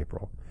looks like in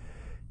April.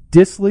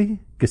 Disley,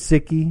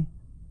 Gesicki,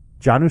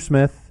 Jonnu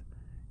Smith,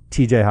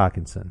 TJ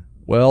Hawkinson.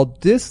 Well,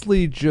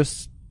 Disley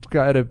just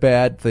got a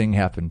bad thing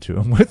happen to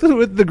him with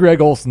the Greg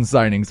Olsen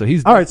signing. So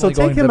he's all right. So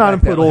take him out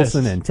and put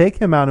Olsen in. Take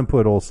him out and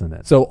put Olsen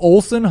in. So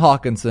Olsen,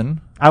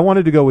 Hawkinson. I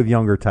wanted to go with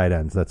younger tight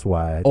ends. That's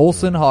why.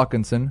 Olsen,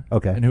 Hawkinson.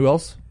 Okay. And who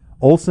else?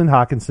 Olsen,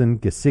 Hawkinson,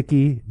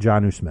 Gesicki,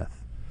 Jonnu Smith.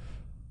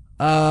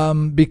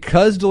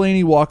 Because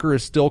Delaney Walker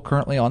is still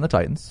currently on the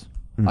Titans,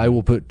 I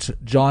will put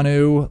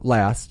Jonnu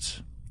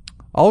last.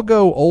 I'll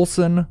go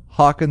Olsen,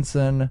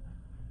 Hawkinson,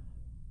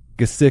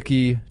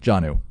 Gesicki,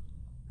 Jonnu.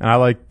 And I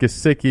like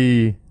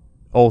Gesicki,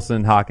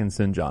 Olsen,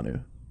 Hawkinson,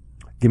 Jonnu.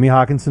 Give me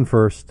Hawkinson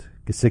first,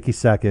 Gesicki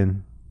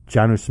second,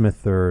 Jonnu Smith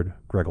third,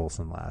 Greg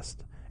Olsen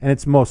last. And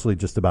it's mostly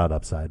just about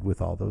upside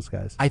with all those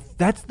guys.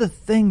 That's the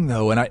thing,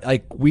 though,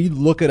 and we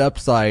look at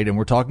upside, and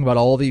we're talking about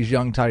all these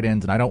young tight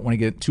ends, and I don't want to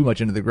get too much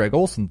into the Greg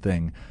Olsen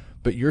thing,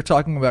 but you're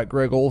talking about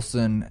Greg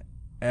Olsen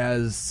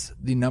as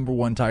the number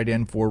one tight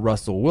end for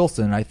Russell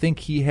Wilson. I think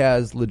he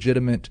has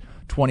legitimate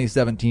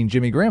 2017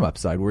 Jimmy Graham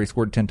upside, where he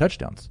scored 10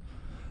 touchdowns.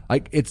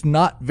 It's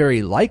not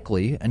very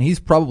likely, and he's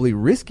probably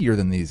riskier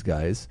than these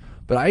guys.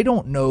 But I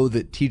don't know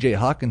that T.J.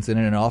 Hawkinson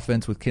in an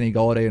offense with Kenny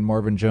Golladay and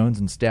Marvin Jones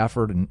and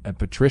Stafford and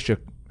Patricia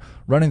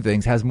running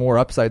things has more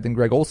upside than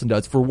Greg Olsen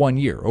does for 1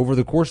 year. Over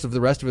the course of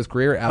the rest of his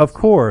career, absolutely. Of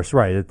course,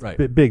 right. It's right.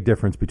 a big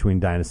difference between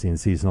dynasty and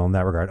seasonal in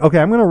that regard. Okay,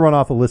 I'm going to run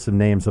off a list of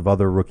names of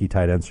other rookie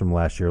tight ends from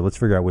last year. Let's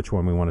figure out which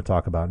one we want to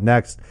talk about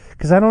next,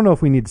 because I don't know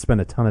if we need to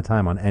spend a ton of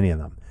time on any of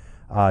them.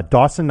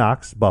 Dawson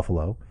Knox,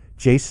 Buffalo.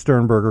 Jace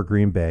Sternberger,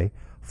 Green Bay.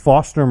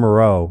 Foster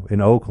Moreau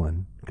in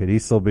Oakland. Could he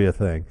still be a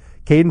thing?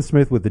 Caden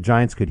Smith with the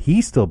Giants, could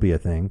he still be a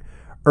thing?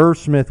 Irv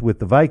Smith with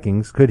the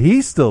Vikings, could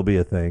he still be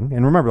a thing?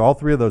 And remember, all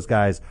three of those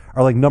guys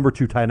are like number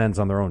 2 tight ends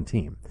on their own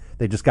team.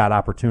 They just got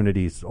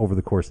opportunities over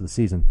the course of the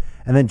season.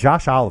 And then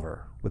Josh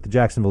Oliver with the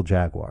Jacksonville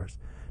Jaguars.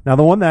 Now,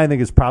 the one that I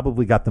think has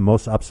probably got the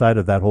most upside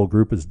of that whole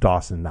group is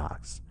Dawson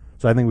Knox.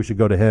 So I think we should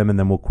go to him, and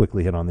then we'll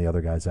quickly hit on the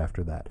other guys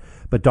after that.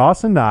 But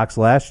Dawson Knox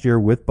last year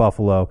with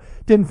Buffalo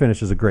didn't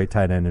finish as a great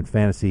tight end in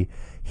fantasy.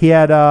 He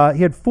had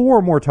 4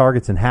 or more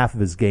targets in half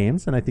of his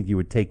games, and I think you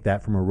would take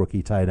that from a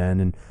rookie tight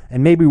end.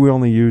 And maybe we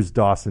only use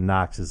Dawson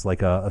Knox as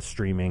like a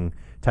streaming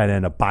tight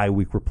end, a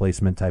bye-week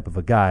replacement type of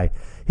a guy.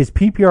 His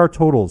PPR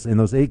totals in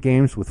those 8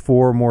 games with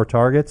 4 or more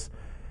targets,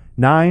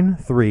 9,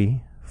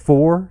 3,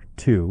 4,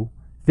 2,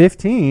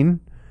 15,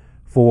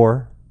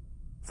 4,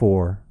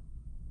 4,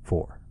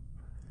 4.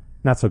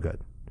 Not so good.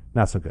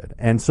 Not so good.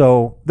 And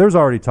so there's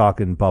already talk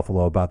in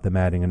Buffalo about them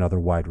adding another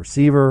wide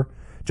receiver.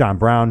 John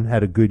Brown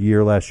had a good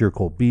year last year.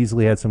 Cole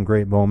Beasley had some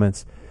great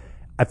moments.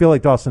 I feel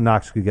like Dawson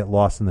Knox could get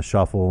lost in the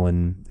shuffle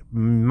and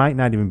might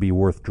not even be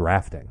worth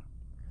drafting.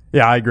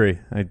 Yeah, I agree.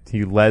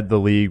 He led the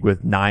league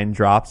with 9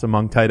 drops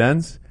among tight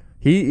ends.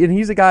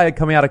 He's a guy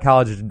coming out of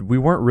college we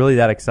weren't really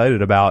that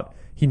excited about.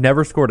 He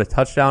never scored a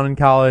touchdown in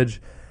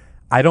college.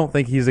 I don't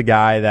think he's a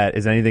guy that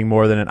is anything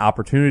more than an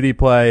opportunity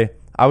play.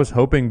 I was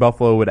hoping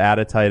Buffalo would add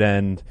a tight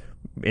end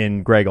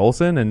in Greg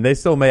Olsen, and they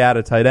still may add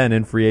a tight end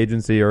in free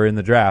agency or in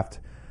the draft.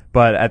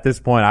 But at this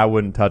point, I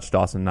wouldn't touch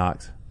Dawson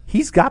Knox.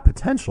 He's got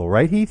potential,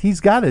 right? He's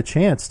got a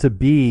chance to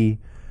be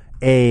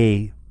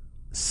a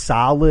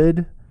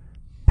solid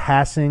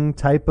passing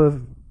type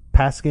of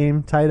pass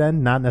game tight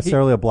end, not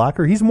necessarily a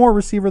blocker. He's more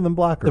receiver than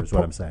blocker is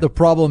what I'm saying. The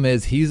problem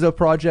is he's a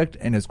project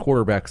and his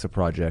quarterback's a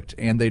project,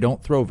 and they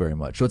don't throw very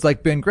much. So it's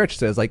like Ben Gritch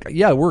says, like,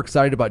 yeah, we're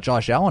excited about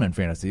Josh Allen in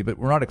fantasy, but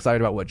we're not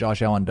excited about what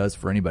Josh Allen does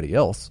for anybody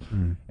else.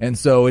 And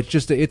so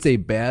it's a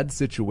bad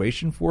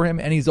situation for him,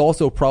 and he's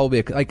also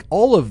probably, like,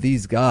 all of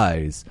these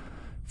guys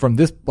from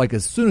this, like,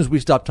 as soon as we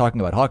stop talking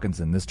about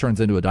Hawkinson, this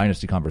turns into a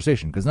dynasty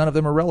conversation because none of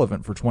them are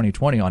relevant for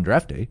 2020 on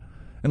draft day.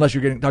 Unless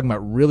you're talking about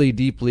really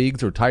deep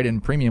leagues or tight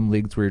end premium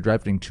leagues where you're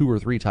drafting 2 or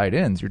 3 tight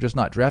ends, you're just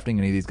not drafting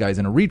any of these guys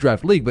in a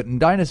redraft league. But in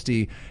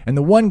Dynasty, and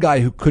the one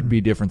guy who could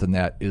be different than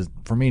that is,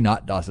 for me,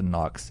 not Dawson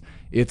Knox.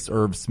 It's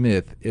Irv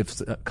Smith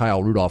if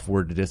Kyle Rudolph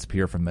were to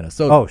disappear from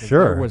Minnesota. Oh,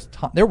 sure.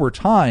 There were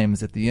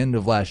times at the end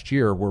of last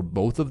year where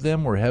both of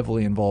them were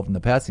heavily involved in the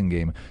passing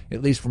game,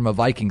 at least from a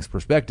Vikings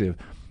perspective.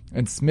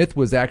 And Smith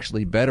was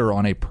actually better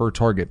on a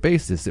per-target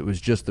basis. It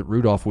was just that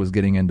Rudolph was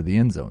getting into the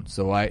end zone.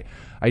 So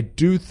I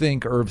do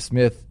think Irv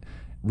Smith,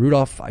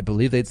 Rudolph, I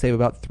believe they'd save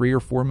about $3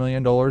 or $4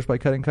 million by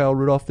cutting Kyle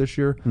Rudolph this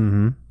year.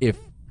 Mm-hmm. If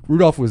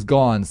Rudolph was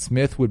gone,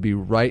 Smith would be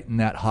right in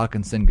that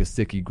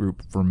Hawkinson-Gesicki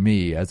group for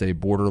me as a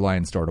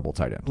borderline startable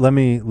tight end. Let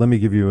me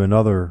give you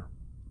another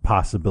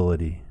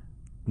possibility.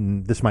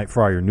 This might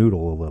fry your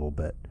noodle a little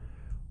bit.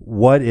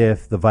 What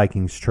if the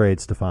Vikings trade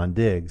Stephon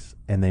Diggs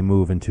and they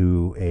move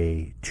into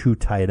a 2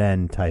 tight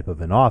end type of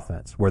an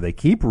offense where they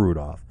keep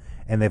Rudolph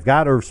and they've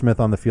got Irv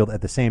Smith on the field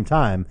at the same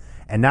time,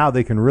 and now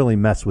they can really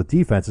mess with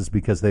defenses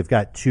because they've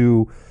got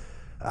 2,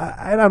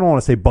 I don't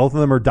want to say both of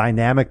them are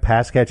dynamic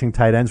pass-catching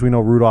tight ends. We know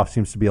Rudolph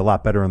seems to be a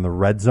lot better in the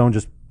red zone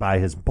just by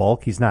his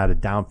bulk. He's not a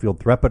downfield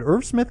threat, but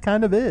Irv Smith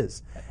kind of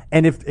is.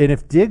 And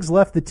if Diggs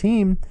left the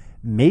team,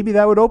 maybe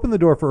that would open the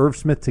door for Irv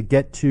Smith to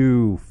get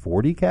to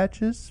 40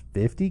 catches,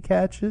 50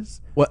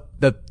 catches. Well,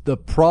 the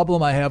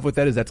problem I have with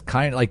that is that's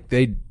kind of like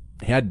they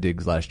had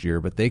Diggs last year,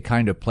 but they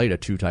kind of played a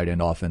 2 tight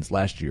end offense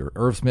last year.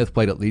 Irv Smith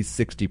played at least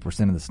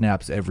 60% of the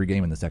snaps every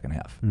game in the second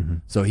half. Mm-hmm.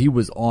 So he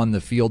was on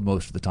the field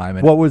most of the time.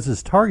 And what was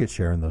his target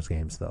share in those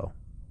games, though?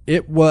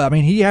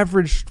 He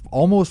averaged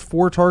almost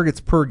 4 targets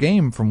per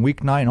game from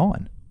week 9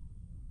 on.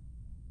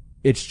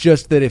 It's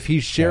just that if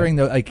he's sharing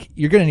you're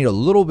going to need a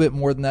little bit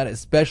more than that,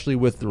 especially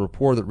with the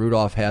rapport that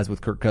Rudolph has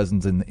with Kirk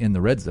Cousins in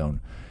the red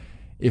zone.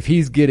 If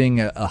he's getting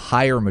a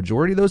higher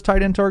majority of those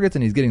tight end targets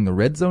and he's getting the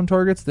red zone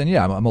targets, then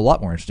yeah, I'm a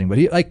lot more interesting. But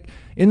he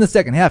in the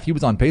second half, he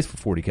was on pace for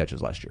 40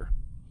 catches last year.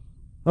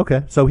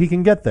 Okay, so he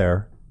can get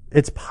there.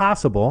 It's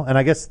possible, and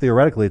I guess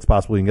theoretically it's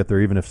possible he can get there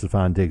even if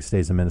Stephon Diggs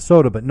stays in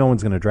Minnesota, but no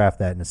one's going to draft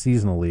that in a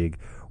seasonal league.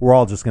 We're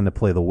all just going to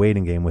play the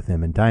waiting game with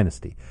him in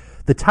Dynasty.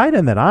 The tight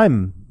end that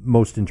I'm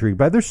most intrigued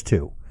by, there's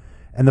two.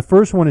 And the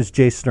first one is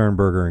Jace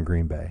Sternberger in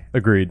Green Bay.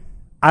 Agreed.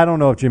 I don't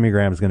know if Jimmy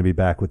Graham is going to be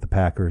back with the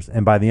Packers.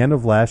 And by the end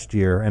of last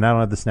year, and I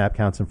don't have the snap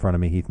counts in front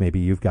of me, Heath, maybe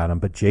you've got them,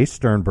 but Jace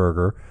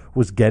Sternberger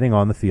was getting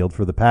on the field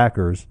for the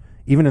Packers,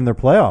 even in their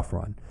playoff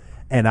run.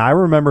 And I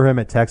remember him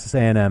at Texas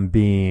A&M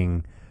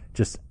being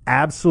just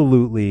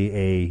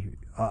absolutely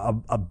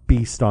a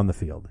beast on the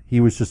field. He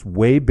was just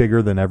way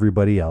bigger than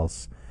everybody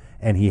else,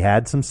 and he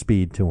had some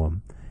speed to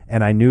him.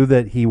 And I knew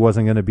that he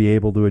wasn't going to be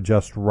able to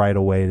adjust right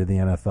away to the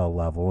NFL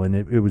level, and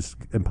it was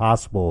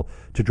impossible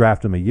to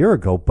draft him a year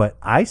ago. But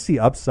I see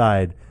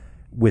upside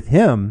with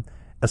him,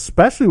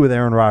 especially with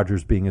Aaron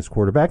Rodgers being his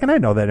quarterback. And I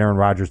know that Aaron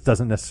Rodgers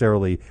doesn't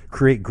necessarily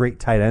create great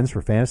tight ends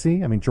for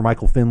fantasy. I mean,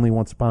 Jermichael Finley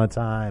once upon a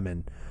time,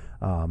 and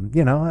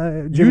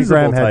Jimmy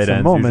Graham had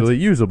some moments. Usually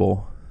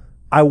usable.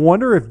 I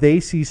wonder if they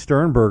see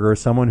Sternberger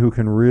as someone who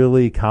can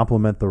really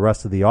complement the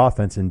rest of the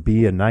offense and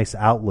be a nice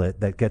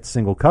outlet that gets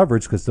single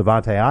coverage, because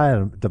Devontae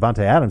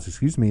Adams,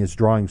 is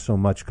drawing so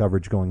much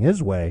coverage going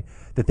his way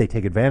that they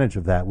take advantage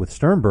of that with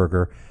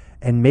Sternberger.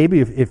 And maybe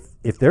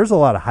if there's a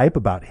lot of hype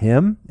about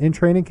him in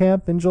training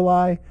camp in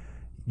July,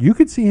 you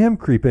could see him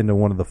creep into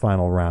one of the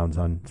final rounds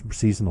on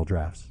seasonal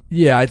drafts.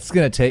 Yeah, it's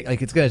going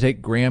to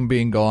take Graham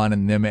being gone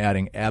and them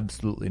adding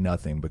absolutely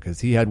nothing, because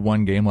he had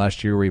one game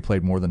last year where he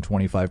played more than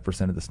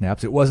 25% of the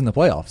snaps. It wasn't the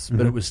playoffs,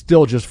 but it was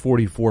still just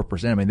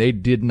 44%. I mean, they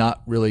did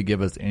not really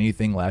give us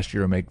anything last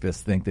year to make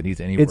us think that he's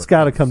anywhere. It's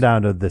got to come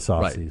down to this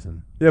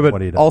offseason. Yeah,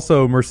 but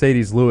also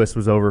Mercedes Lewis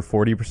was over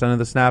 40% of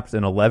the snaps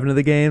in 11 of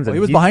the games. Well, he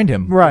was behind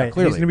him. Right.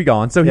 Clearly. He's going to be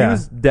gone. So he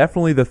was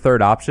definitely the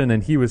third option,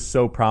 and he was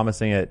so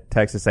promising at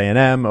Texas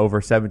A&M, over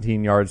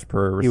 17 yards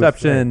per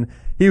reception.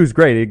 He was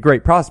great. A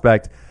great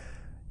prospect.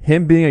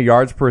 Him being a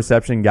yards per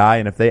reception guy,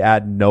 and if they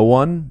add no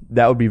one,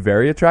 that would be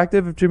very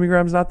attractive if Jimmy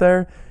Graham's not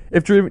there.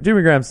 If Jimmy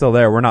Graham's still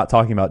there, we're not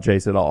talking about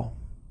Jace at all.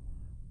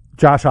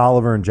 Josh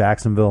Oliver in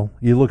Jacksonville.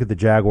 You look at the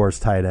Jaguars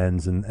tight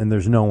ends, and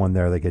there's no one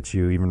there that gets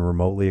you even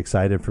remotely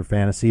excited for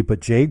fantasy. But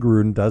Jay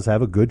Gruden does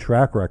have a good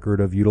track record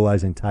of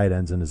utilizing tight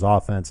ends in his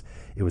offense.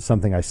 It was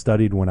something I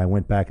studied when I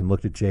went back and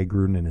looked at Jay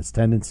Gruden and his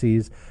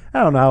tendencies. I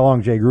don't know how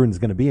long Jay Gruden's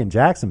going to be in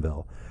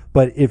Jacksonville,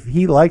 but if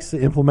he likes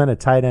to implement a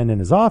tight end in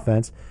his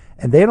offense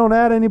and they don't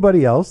add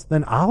anybody else,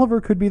 then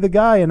Oliver could be the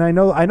guy. And I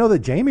know that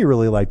Jamie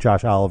really liked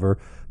Josh Oliver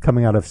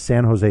coming out of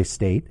San Jose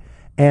State.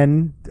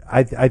 And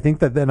I think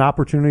that an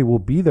opportunity will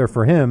be there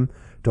for him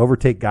to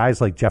overtake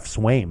guys like Jeff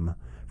Swaim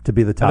to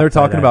be the top. And they're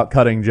talking about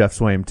cutting Jeff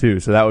Swaim too,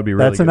 so that would be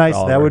really. That's a nice.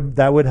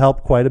 That would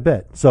help quite a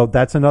bit. So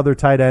that's another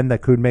tight end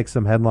that could make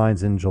some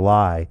headlines in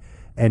July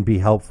and be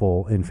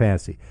helpful in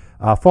fantasy.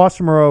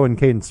 Foster Moreau and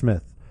Caden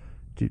Smith.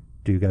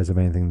 Do you guys have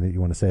anything that you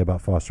want to say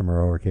about Foster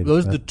Moreau or Caden?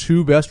 Those Smith? are the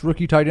two best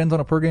rookie tight ends on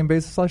a per game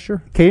basis last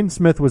year. Caden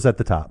Smith was at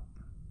the top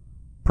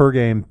per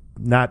game,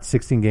 not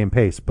 16-game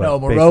pace, but no,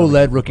 Moreau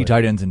led rookie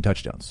tight ends in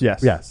touchdowns.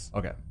 Yes.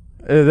 Okay.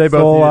 They both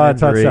stole a lot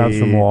of injury. touchdowns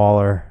from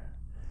Waller.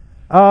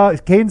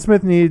 Caden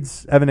Smith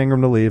needs Evan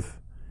Ingram to leave,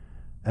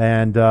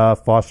 and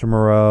Foster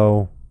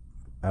Moreau.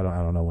 I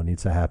don't know what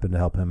needs to happen to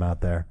help him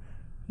out there.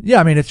 Yeah,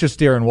 I mean it's just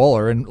Darren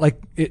Waller, and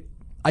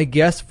I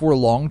guess for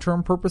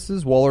long-term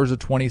purposes, Waller's a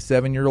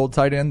 27-year-old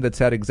tight end that's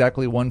had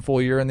exactly one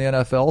full year in the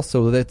NFL,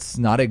 so that's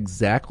not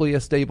exactly a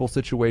stable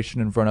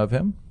situation in front of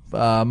him.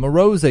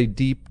 Moreau's a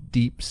deep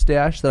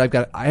stash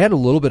that I had a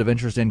little bit of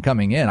interest in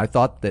coming in. I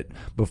thought that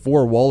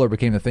before Waller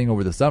became the thing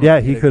over the summer.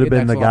 Yeah, he could have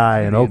been the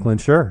guy in Oakland,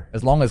 sure.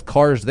 As long as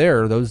Carr's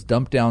there, those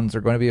dump downs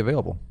are going to be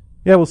available.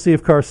 Yeah, we'll see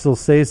if Carr still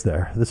stays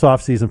there. This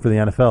offseason for the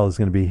NFL is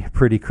going to be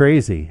pretty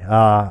crazy.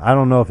 I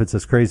don't know if it's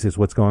as crazy as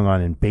what's going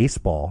on in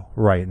baseball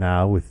right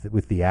now with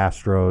the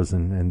Astros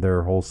and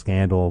their whole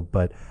scandal,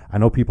 but I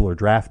know people are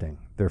drafting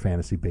their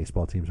fantasy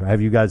baseball teams.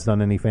 Have you guys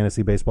done any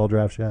fantasy baseball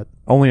drafts yet?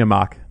 Only a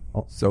mock.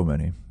 So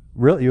many.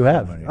 Really? You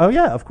have? Oh,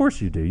 yeah, of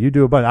course you do. You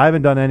do a bunch. I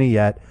haven't done any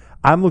yet.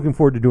 I'm looking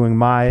forward to doing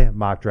my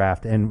mock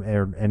draft and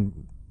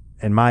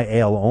my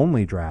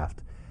AL-only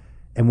draft.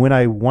 And when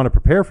I want to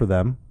prepare for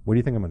them, what do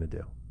you think I'm going to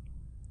do?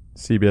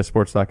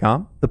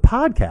 CBSSports.com. The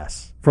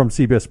podcasts from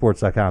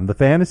CBSSports.com. The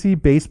Fantasy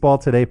Baseball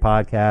Today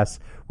podcast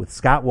with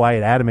Scott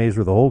White, Adam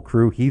Azer, the whole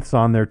crew. Heath's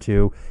on there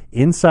too.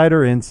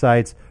 Insider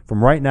insights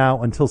from right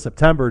now until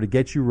September to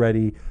get you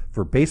ready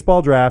for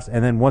baseball drafts.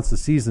 And then once the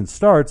season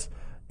starts,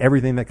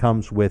 everything that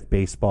comes with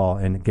baseball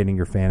and getting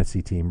your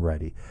fantasy team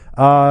ready.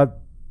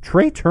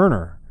 Trey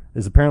Turner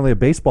is apparently a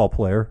baseball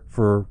player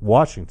for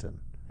Washington.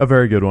 A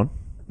very good one.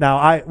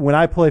 Now, when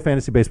I play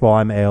fantasy baseball,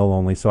 I'm AL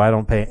only, so I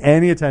don't pay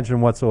any attention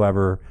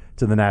whatsoever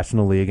to the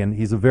National League, and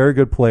he's a very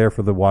good player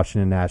for the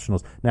Washington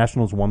Nationals.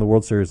 Nationals won the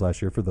World Series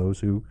last year, for those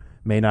who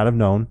may not have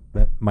known.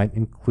 That might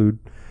include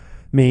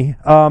me.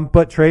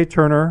 But Trey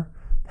Turner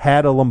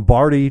had a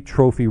Lombardi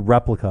Trophy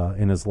replica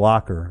in his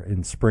locker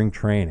in spring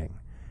training,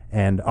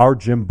 and our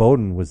Jim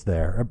Bowden was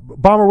there.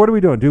 Bomber, what are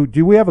we doing?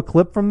 Do we have a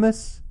clip from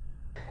this?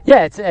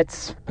 Yeah,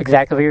 it's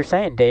exactly what you're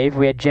saying, Dave.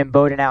 We had Jim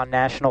Bowden out in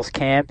Nationals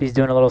camp. He's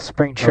doing a little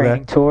spring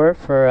training tour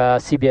for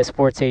CBS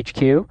Sports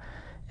HQ.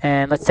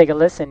 And let's take a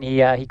listen.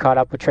 He caught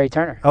up with Trey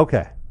Turner.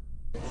 Okay.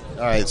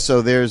 All right,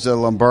 so there's a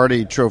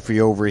Lombardi Trophy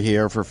over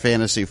here for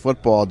fantasy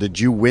football. Did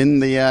you win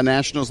the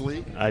Nationals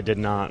League? I did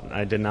not.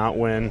 I did not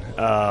win.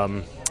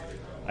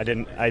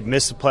 I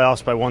missed the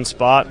playoffs by one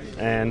spot,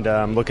 and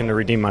I'm looking to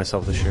redeem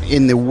myself this year.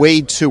 In the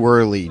way too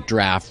early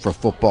draft for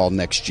football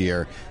next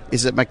year,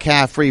 is it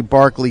McCaffrey,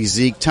 Barkley,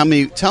 Zeke? Tell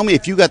me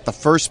if you got the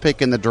first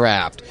pick in the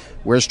draft,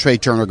 where's Trey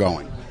Turner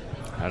going?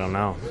 I don't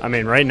know. I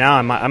mean, right now,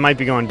 I might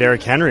be going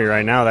Derrick Henry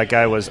right now. That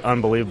guy was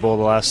unbelievable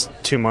the last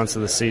 2 months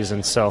of the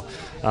season. So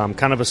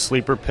kind of a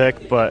sleeper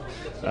pick, but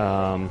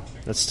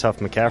that's tough.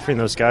 McCaffrey and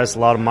those guys, a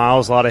lot of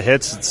miles, a lot of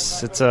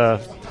hits. It's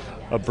a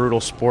brutal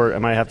sport. I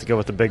might have to go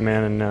with the big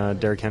man and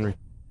Derrick Henry.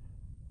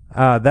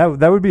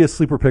 That would be a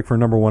sleeper pick for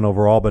number 1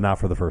 overall, but not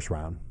for the first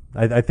round.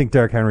 I think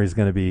Derrick Henry is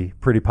going to be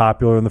pretty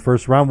popular in the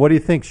first round. What do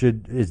you think?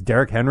 Is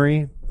Derrick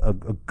Henry a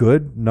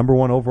good number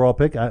 1 overall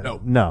pick?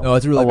 No,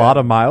 it's really a lot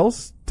of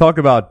miles. Talk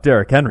about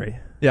Derrick Henry.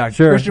 Yeah,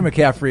 sure. Christian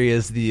McCaffrey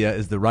is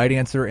the right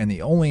answer and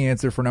the only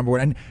answer for number 1.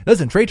 And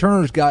listen, Trey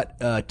Turner's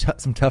got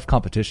some tough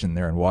competition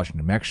there in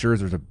Washington. Max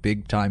Scherzer's a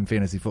big-time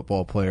fantasy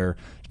football player.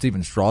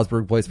 Steven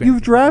Strasburg plays fantasy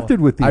You've drafted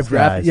football. with these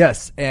guys.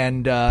 Yes,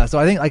 and so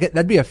I think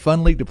that'd be a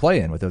fun league to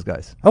play in with those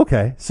guys.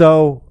 Okay,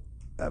 so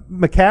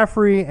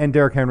McCaffrey and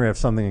Derrick Henry have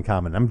something in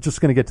common. I'm just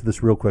going to get to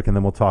this real quick, and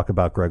then we'll talk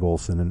about Greg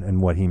Olsen and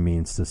what he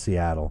means to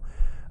Seattle.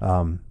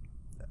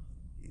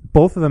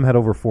 Both of them had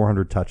over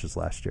 400 touches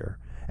last year.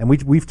 And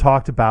we've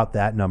talked about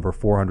that number,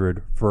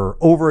 400, for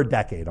over a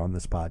decade on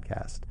this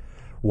podcast.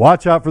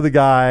 Watch out for the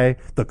guy,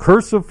 the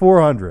curse of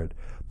 400.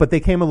 But they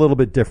came a little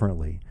bit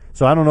differently.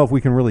 So I don't know if we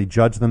can really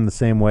judge them the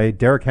same way.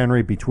 Derrick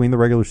Henry, between the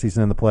regular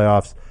season and the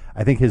playoffs,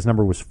 I think his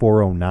number was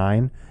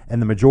 409,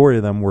 and the majority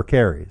of them were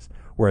carries.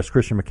 Whereas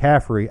Christian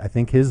McCaffrey, I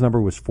think his number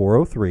was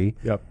 403,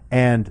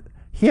 and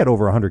he had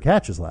over 100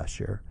 catches last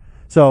year.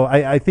 So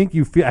I think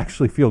you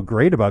actually feel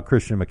great about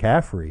Christian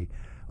McCaffrey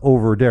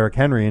over Derrick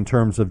Henry in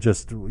terms of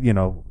just,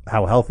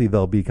 how healthy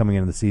they'll be coming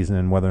into the season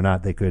and whether or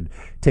not they could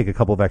take a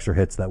couple of extra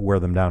hits that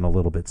wear them down a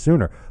little bit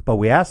sooner. But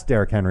we asked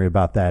Derrick Henry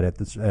about that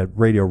at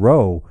Radio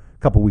Row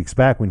a couple weeks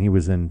back when he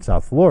was in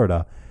South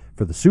Florida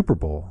for the Super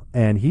Bowl,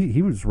 and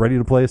he was ready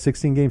to play a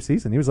 16-game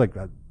season. He was like,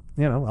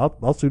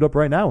 I'll suit up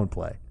right now and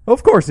play.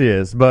 Of course he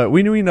is, but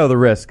we know the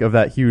risk of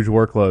that huge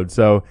workload,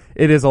 so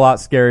it is a lot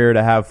scarier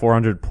to have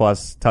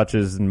 400-plus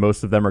touches, and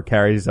most of them are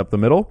carries up the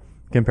middle,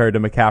 compared to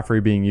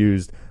McCaffrey being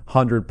used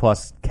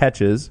 100-plus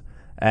catches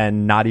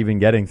and not even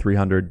getting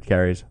 300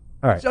 carries.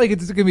 All right. It's going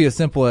to be as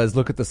simple as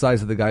look at the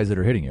size of the guys that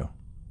are hitting you.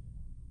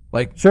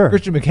 Sure.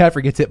 Christian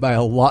McCaffrey gets hit by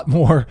a lot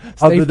more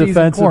of the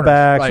defensive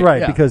backs,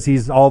 right? Yeah. Because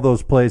he's all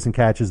those plays and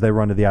catches they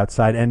run to the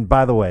outside. And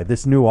by the way,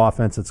 this new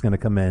offense that's going to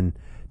come in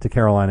to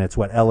Carolina, it's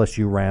what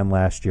LSU ran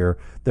last year.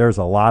 There's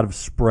a lot of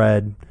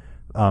spread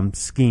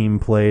scheme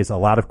plays, a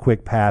lot of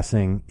quick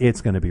passing.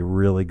 It's going to be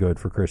really good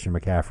for Christian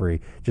McCaffrey.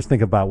 Just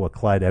think about what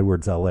Clyde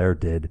Edwards-Helaire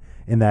did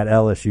in that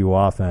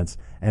LSU offense,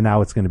 and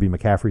now it's going to be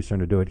McCaffrey's turn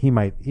to do it. He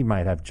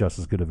might have just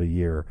as good of a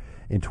year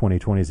in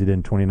 2020 as he did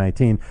in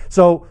 2019.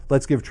 So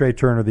let's give Trey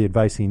Turner the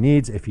advice he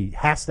needs. If he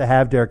has to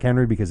have Derrick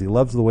Henry because he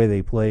loves the way that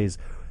he plays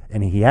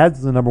and he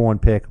has the number 1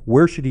 pick,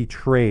 where should he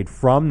trade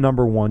from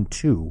number 1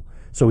 to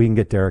so he can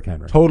get Derrick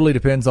Henry? Totally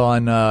depends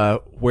on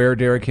where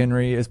Derrick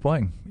Henry is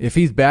playing. If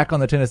he's back on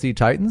the Tennessee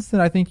Titans, then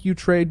I think you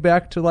trade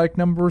back to like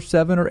number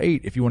 7 or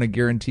 8 if you want to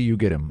guarantee you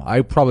get him.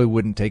 I probably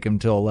wouldn't take him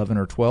till 11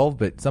 or 12,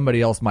 but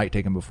somebody else might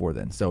take him before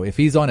then. So if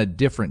he's on a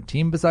different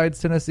team besides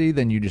Tennessee,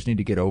 then you just need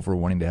to get over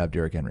wanting to have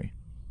Derrick Henry.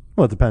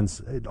 Well, it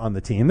depends on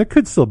the team. There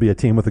could still be a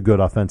team with a good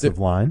offensive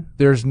line.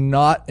 There's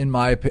not, in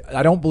my opinion,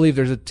 I don't believe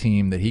there's a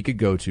team that he could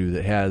go to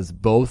that has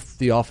both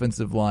the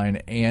offensive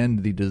line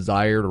and the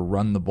desire to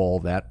run the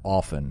ball that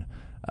often.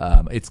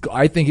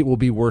 I think it will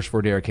be worse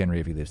for Derrick Henry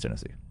if he leaves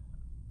Tennessee.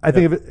 I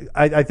think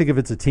if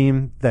it's a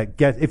team that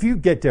if you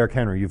get Derrick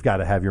Henry, you've got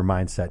to have your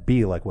mindset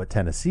be like what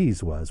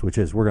Tennessee's was, which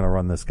is we're going to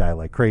run this guy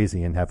like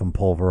crazy and have him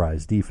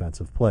pulverize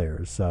defensive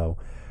players. So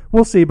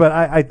we'll see, but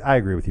I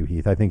agree with you,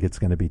 Heath. I think it's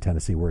going to be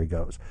Tennessee where he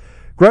goes.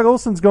 Greg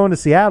Olsen's going to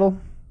Seattle.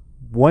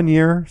 1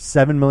 year,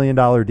 $7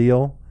 million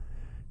deal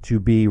to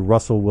be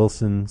Russell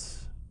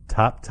Wilson's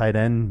top tight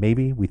end,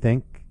 maybe, we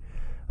think.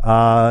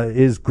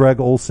 Is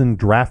Greg Olsen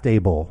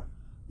draftable?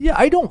 Yeah,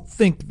 I don't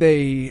think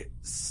they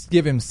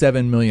give him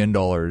 $7 million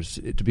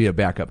to be a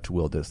backup to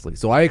Will Dissly.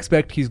 So I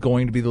expect he's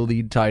going to be the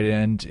lead tight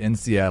end in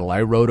Seattle.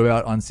 I wrote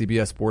about on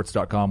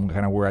CBSSports.com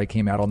kind of where I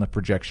came out on the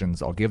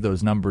projections. I'll give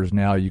those numbers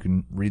now. You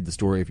can read the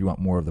story if you want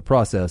more of the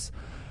process.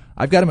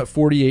 I've got him at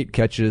 48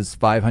 catches,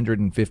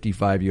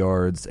 555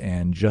 yards,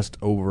 and just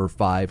over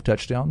 5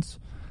 touchdowns.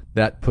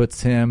 That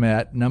puts him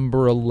at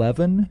number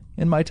 11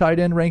 in my tight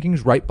end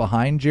rankings, right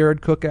behind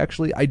Jared Cook,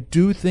 actually. I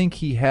do think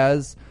he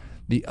has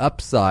the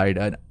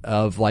upside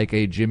of like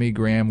a Jimmy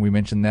Graham, we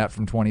mentioned that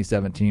from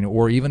 2017,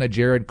 or even a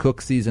Jared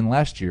Cook season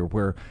last year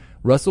where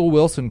Russell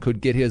Wilson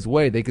could get his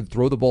way. They could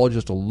throw the ball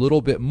just a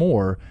little bit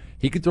more.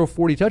 He could throw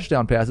 40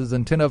 touchdown passes,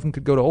 and 10 of them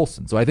could go to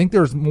Olsen. So I think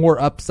there's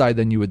more upside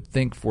than you would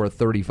think for a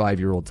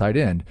 35-year-old tight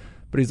end.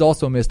 But he's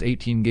also missed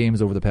 18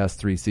 games over the past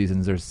 3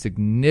 seasons. There's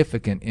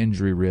significant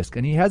injury risk,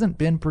 and he hasn't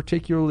been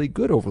particularly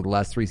good over the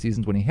last 3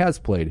 seasons when he has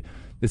played.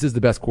 This is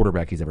the best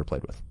quarterback he's ever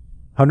played with.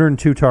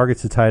 102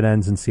 targets to tight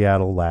ends in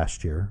Seattle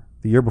last year.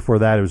 The year before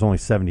that, it was only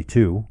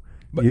 72.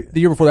 But the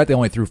year before that, they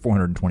only threw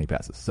 420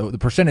 passes. So the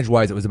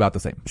percentage-wise, it was about the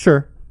same.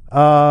 Sure.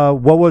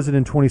 What was it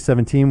in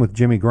 2017 with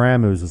Jimmy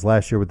Graham? It was his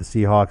last year with the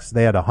Seahawks.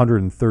 They had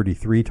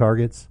 133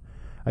 targets.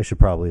 I should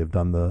probably have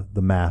done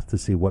the math to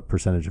see what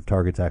percentage of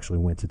targets actually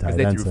went to tight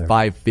ends. They threw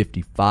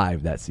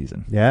 555 that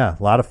season. Yeah,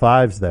 a lot of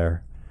fives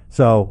there.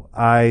 So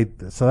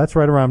that's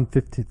right around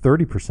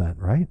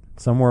 30%, right?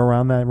 Somewhere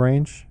around that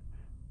range.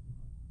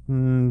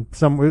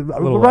 Somewhere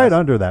right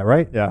under that,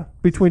 right? Yeah,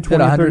 between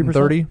 20 and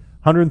 130.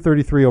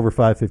 133 over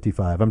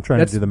 555. I'm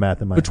trying to do the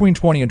math in my between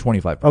 20 and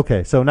 25.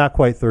 Okay, so not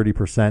quite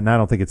 30%, and I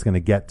don't think it's going to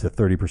get to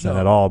 30%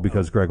 at all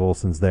because Greg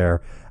Olsen's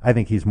there. I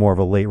think he's more of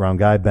a late-round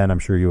guy. Ben, I'm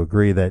sure you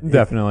agree that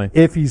definitely.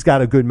 If he's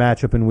got a good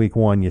matchup in Week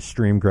 1, you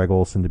stream Greg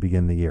Olsen to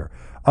begin the year.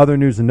 Other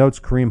news and notes,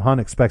 Kareem Hunt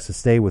expects to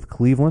stay with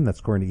Cleveland. That's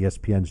according to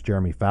ESPN's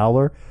Jeremy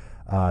Fowler.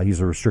 He's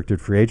a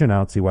restricted free agent. I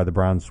don't see why the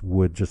Browns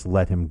would just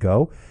let him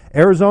go.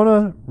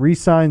 Arizona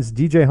re-signs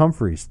DJ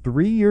Humphries.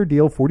 3-year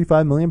deal,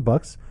 $45 million.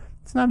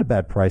 It's not a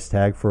bad price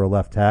tag for a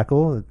left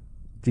tackle.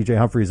 DJ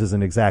Humphries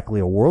isn't exactly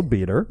a world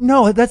beater.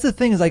 No, that's the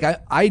thing. Is like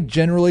I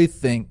generally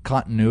think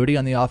continuity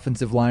on the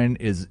offensive line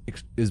is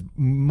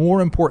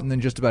more important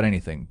than just about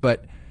anything.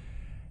 But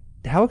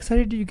how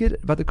excited do you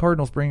get about the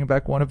Cardinals bringing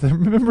back one of the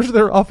members of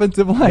their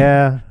offensive line?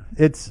 Yeah,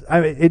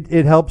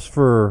 it helps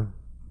for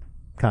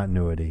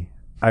continuity.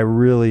 I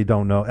really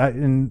don't know.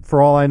 And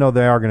for all I know,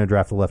 they are going to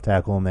draft a left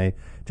tackle, and they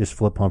just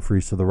flip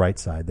Humphries to the right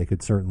side. They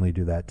could certainly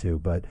do that too,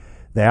 but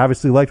they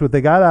obviously liked what they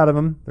got out of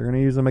him. They're going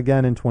to use him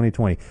again in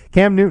 2020.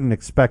 Cam Newton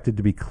expected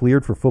to be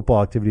cleared for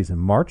football activities in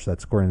March.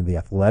 That's according to The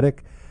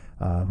Athletic,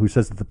 who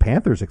says that the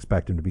Panthers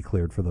expect him to be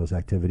cleared for those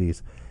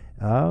activities.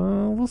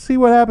 We'll see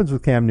what happens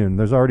with Cam Newton.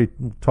 There's already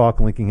talk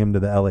linking him to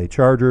the L.A.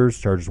 Chargers.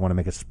 Chargers want to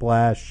make a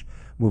splash,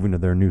 moving to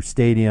their new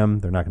stadium.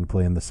 They're not going to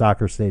play in the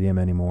soccer stadium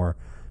anymore.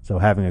 So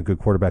having a good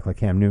quarterback like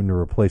Cam Newton to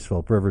replace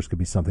Phillip Rivers could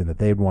be something that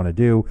they'd want to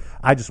do.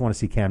 I just want to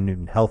see Cam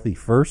Newton healthy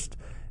first.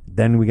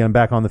 Then we get him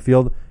back on the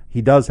field.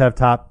 He does have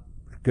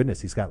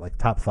he's got like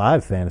top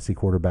 5 fantasy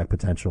quarterback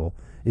potential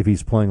if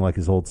he's playing like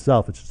his old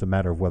self. It's just a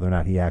matter of whether or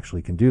not he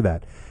actually can do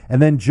that.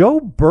 And then Joe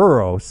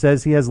Burrow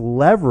says he has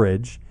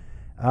leverage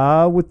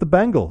with the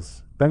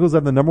Bengals. Bengals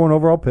have the number 1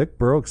 overall pick.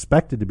 Burrow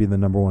expected to be the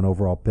number 1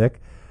 overall pick.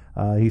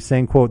 He's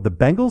saying, quote, "The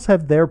Bengals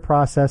have their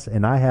process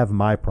and I have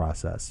my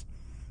process."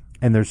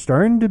 And there's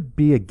starting to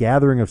be a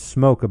gathering of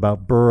smoke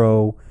about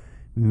Burrow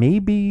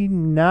maybe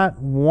not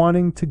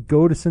wanting to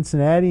go to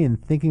Cincinnati and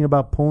thinking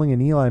about pulling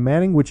an Eli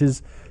Manning, which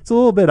it's a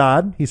little bit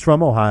odd. He's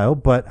from Ohio,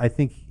 but I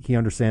think he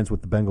understands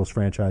what the Bengals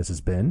franchise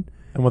has been.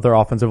 And what their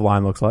offensive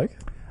line looks like.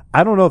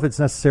 I don't know if it's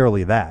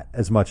necessarily that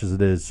as much as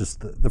it is just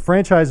the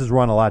franchise is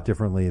run a lot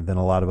differently than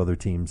a lot of other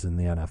teams in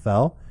the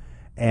NFL.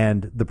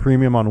 And the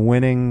premium on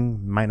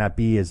winning might not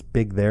be as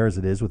big there as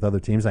it is with other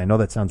teams. I know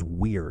that sounds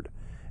weird,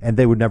 and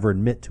they would never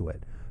admit to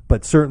it.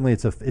 But certainly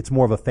it's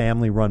more of a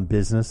family-run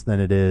business than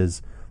it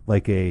is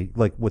like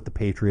what the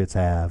Patriots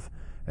have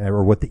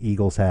or what the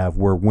Eagles have,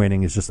 where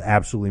winning is just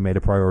absolutely made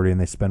a priority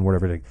and they spend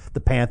whatever. The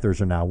Panthers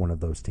are now one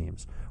of those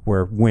teams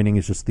where winning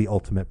is just the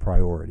ultimate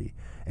priority.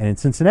 And in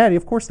Cincinnati,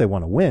 of course, they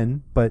want to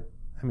win, but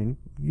I mean,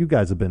 you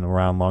guys have been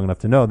around long enough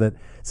to know that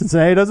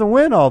Cincinnati doesn't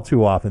win all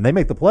too often. They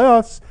make the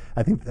playoffs.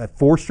 I think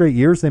 4 straight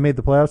years they made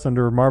the playoffs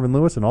under Marvin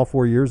Lewis, and all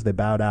 4 years they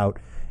bowed out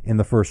in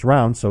the first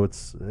round. So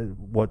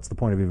what's the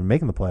point of even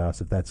making the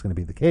playoffs if that's going to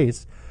be the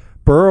case?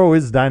 Burrow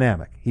is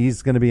dynamic.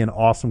 He's going to be an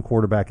awesome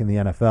quarterback in the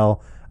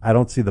NFL. I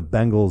don't see the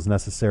Bengals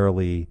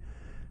necessarily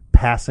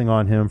passing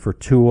on him for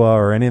Tua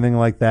or anything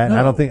like that. No.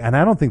 And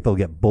I don't think they'll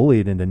get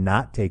bullied into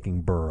not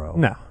taking Burrow.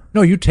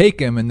 No, you take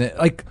him, and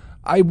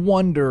I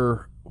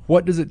wonder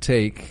what does it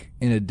take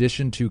in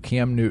addition to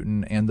Cam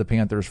Newton and the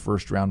Panthers'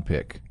 first-round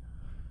pick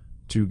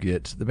to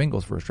get the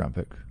Bengals' first-round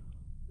pick?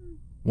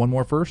 One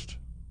more first?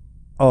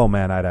 Oh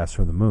man, I'd ask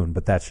for the moon,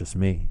 but that's just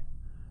me.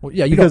 Well,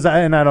 yeah,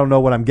 I don't know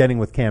what I'm getting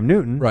with Cam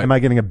Newton. Right. Am I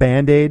getting a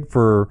Band-Aid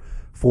for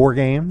 4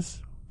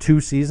 games, 2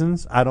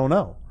 seasons? I don't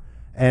know.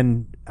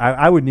 And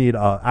I would need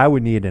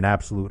an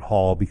absolute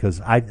haul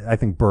because I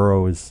think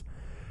Burrow is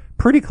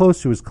pretty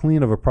close to as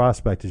clean of a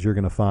prospect as you're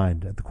going to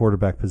find at the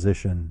quarterback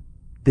position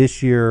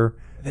this year.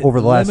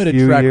 Over the last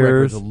few track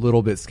years, a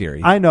little bit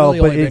scary. I know, really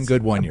but only been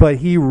good 1 year. But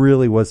he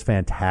really was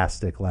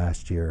fantastic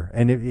last year,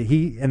 and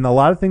and a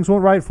lot of things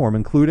went right for him,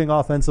 including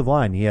offensive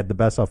line. He had the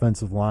best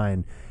offensive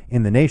line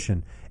in the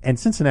nation, and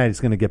Cincinnati's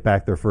going to get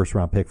back their first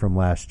round pick from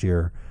last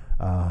year.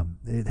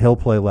 He'll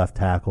play left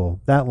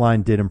tackle. That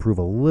line did improve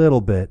a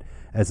little bit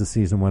as the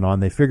season went on.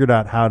 They figured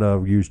out how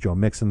to use Joe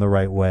Mixon the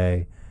right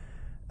way.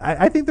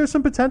 I think there's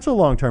some potential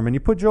long term, and you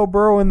put Joe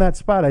Burrow in that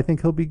spot, I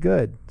think he'll be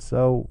good.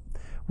 So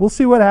we'll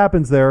see what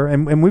happens there.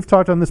 And we've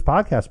talked on this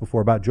podcast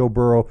before about Joe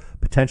Burrow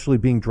potentially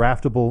being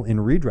draftable in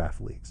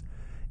redraft leagues.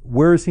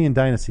 Where is he in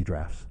dynasty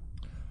drafts?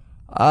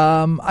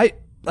 I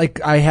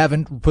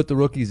haven't put the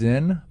rookies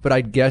in, but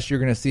I guess you're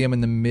going to see him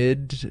in the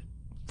mid.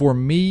 For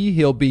me,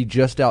 he'll be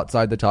just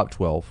outside the top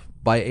 12.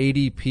 By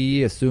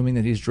ADP, assuming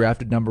that he's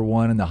drafted number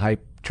 1 and the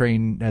hype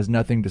train has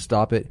nothing to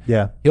stop it,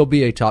 he'll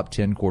be a top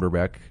 10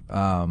 quarterback.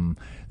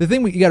 The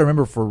thing you got to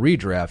remember for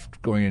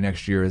redraft going into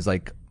next year is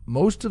like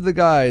most of the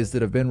guys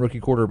that have been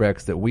rookie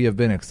quarterbacks that we have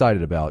been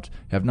excited about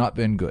have not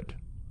been good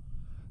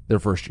their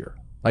first year.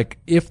 Like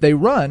if they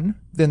run,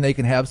 then they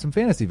can have some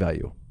fantasy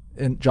value.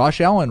 And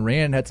Josh Allen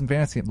had some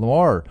fantasy.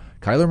 Lamar,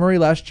 Kyler Murray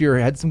last year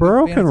had some.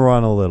 Burrow good can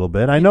run a little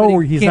bit. I know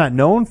he's not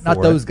known for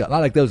not those guys, not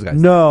like those guys.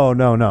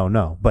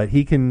 No. But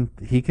he can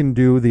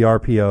do the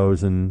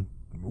RPOs and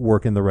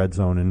work in the red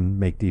zone and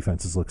make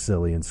defenses look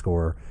silly and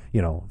score,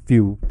 a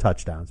few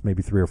touchdowns,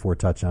 maybe 3 or 4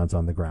 touchdowns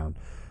on the ground.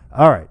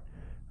 All right.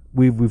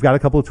 We've got a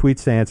couple of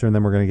tweets to answer, and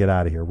then we're going to get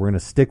out of here. We're going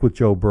to stick with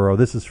Joe Burrow.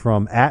 This is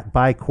from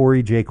 @by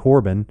Corey J.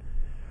 Corbin.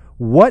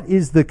 What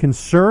is the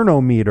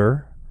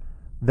concern-o-meter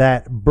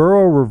that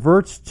Burrow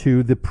reverts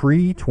to the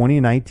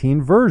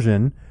pre-2019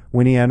 version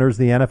when he enters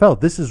the NFL?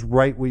 This is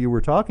right what you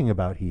were talking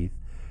about, Heath.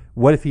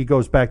 What if he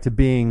goes back to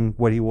being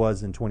what he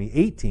was in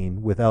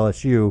 2018 with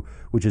LSU,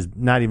 which is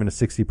not even a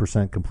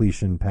 60%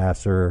 completion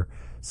passer,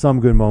 some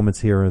good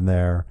moments here and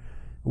there?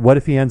 What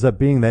if he ends up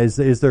being that?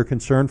 Is there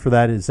concern for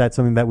that? Is that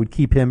something that would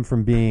keep him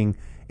from being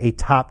a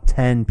top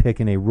 10 pick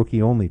in a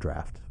rookie-only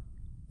draft?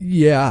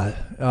 Yeah,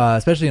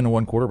 especially in a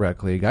one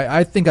quarterback league.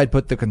 I think I'd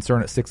put the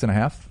concern at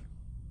 6.5.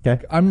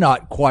 Okay. I'm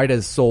not quite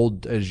as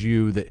sold as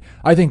you. That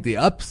I think the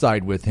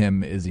upside with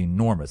him is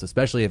enormous,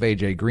 especially if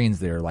AJ Green's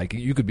there. Like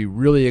you could be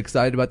really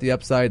excited about the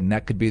upside, and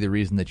that could be the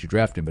reason that you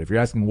draft him. But if you're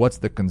asking what's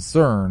the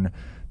concern,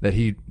 that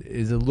he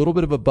is a little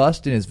bit of a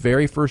bust in his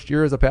very first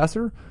year as a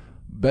passer,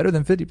 better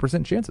than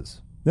 50%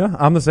 chances. Yeah,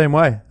 I'm the same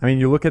way. I mean,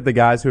 you look at the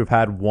guys who have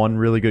had one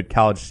really good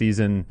college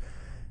season.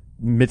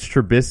 Mitch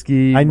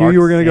Trubisky. I knew Mark you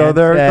were going to go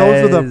there.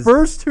 Sanchez. Those are the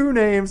first 2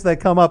 names that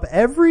come up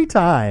every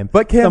time.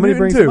 But Cam somebody Newton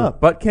brings too. them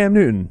up. But Cam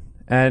Newton.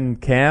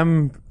 And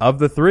Cam, of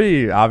the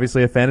 3,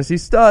 obviously a fantasy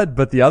stud,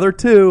 but the other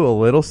 2, a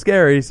little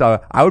scary. So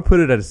I would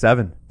put it at a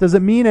 7. Does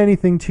it mean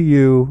anything to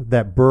you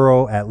that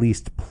Burrow at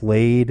least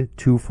played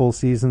 2 full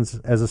seasons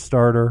as a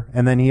starter?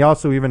 And then he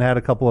also even had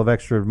a couple of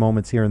extra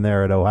moments here and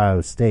there at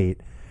Ohio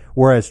State.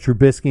 Whereas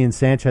Trubisky and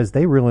Sanchez,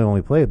 they really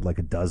only played like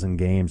a dozen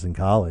games in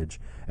college,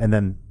 and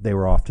then they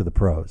were off to the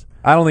pros.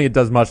 I don't think it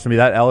does much to me.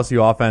 That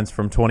LSU offense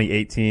from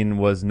 2018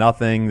 was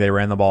nothing. They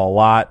ran the ball a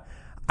lot.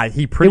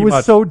 It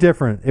was so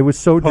different. It was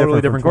so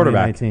totally different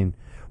quarterback. 2019.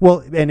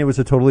 Well, and it was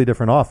a totally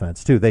different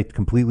offense, too. They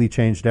completely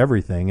changed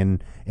everything,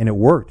 and it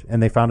worked. And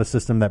they found a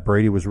system that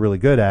Brady was really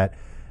good at.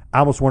 I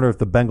almost wonder if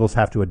the Bengals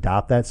have to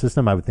adopt that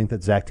system. I would think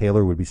that Zach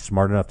Taylor would be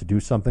smart enough to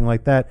do something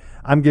like that.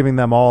 I'm giving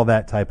them all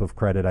that type of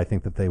credit. I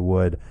think that they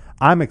would.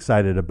 I'm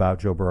excited about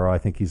Joe Burrow. I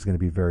think he's going to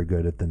be very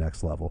good at the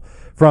next level.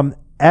 From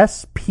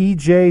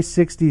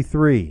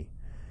SPJ63,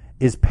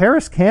 is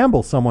Paris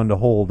Campbell someone to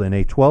hold in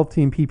a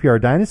 12-team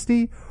PPR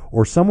dynasty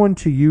or someone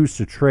to use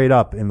to trade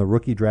up in the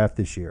rookie draft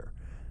this year?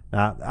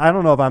 Now, I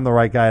don't know if I'm the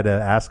right guy to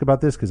ask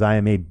about this because I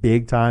am a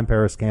big-time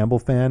Paris Campbell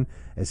fan.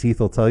 As Heath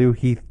will tell you,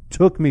 he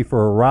took me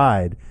for a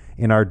ride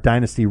in our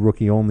Dynasty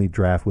Rookie-Only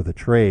draft with a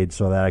trade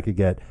so that I could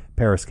get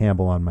Paris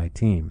Campbell on my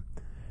team.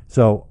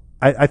 So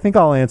I think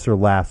I'll answer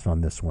last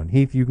on this one.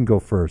 Heath, you can go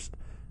first.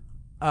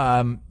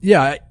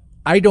 Yeah,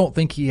 I don't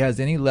think he has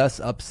any less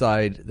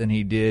upside than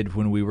he did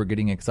when we were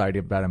getting excited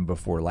about him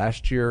before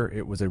last year.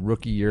 It was a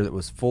rookie year that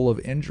was full of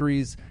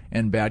injuries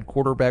and bad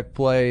quarterback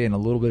play and a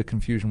little bit of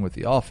confusion with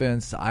the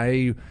offense.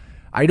 I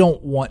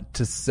don't want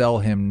to sell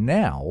him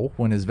now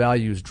when his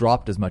value's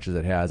dropped as much as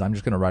it has. I'm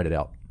just going to ride it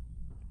out.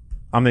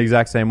 I'm the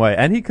exact same way.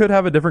 And he could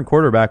have a different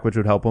quarterback, which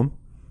would help him.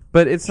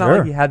 But it's not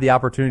like he had the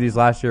opportunities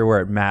last year where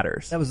it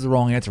matters. That was the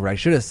wrong answer. What I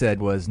should have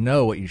said was,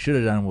 no, what you should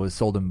have done was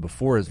sold him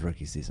before his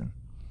rookie season.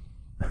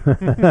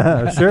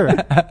 Sure.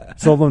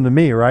 Sold him to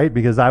me, right?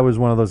 Because I was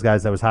one of those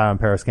guys that was high on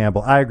Paris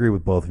Campbell. I agree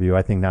with both of you.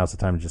 I think now's the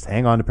time to just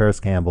hang on to Paris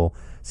Campbell,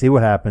 see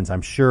what happens.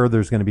 I'm sure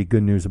there's going to be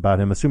good news about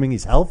him, assuming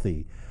he's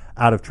healthy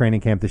out of training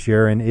camp this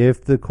year. And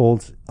if the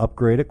Colts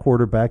upgrade at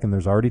quarterback, and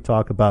there's already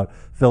talk about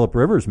Phillip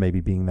Rivers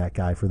maybe being that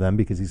guy for them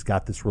because he's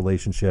got this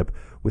relationship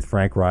with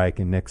Frank Reich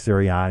and Nick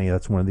Sirianni.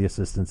 That's one of the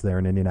assistants there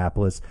in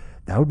Indianapolis.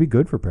 That would be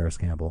good for Paris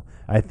Campbell.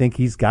 I think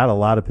he's got a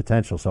lot of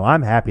potential. So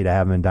I'm happy to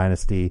have him in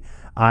Dynasty.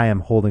 I am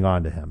holding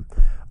on to him.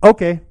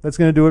 Okay, that's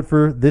going to do it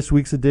for this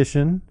week's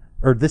edition,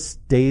 or this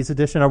day's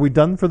edition. Are we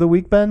done for the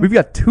week, Ben? We've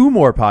got 2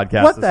 more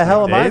podcasts. What the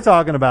hell am I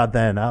talking about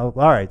then? All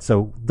right,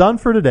 so done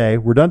for today.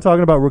 We're done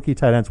talking about rookie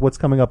tight ends. What's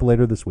coming up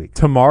later this week?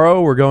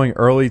 Tomorrow, we're going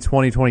early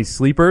 2020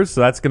 sleepers,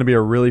 so that's going to be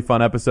a really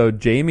fun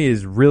episode. Jamie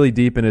is really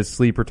deep in his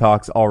sleeper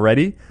talks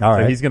already. All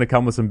right. So he's going to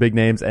come with some big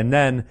names. And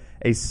then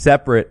a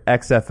separate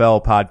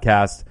XFL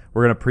podcast.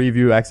 We're going to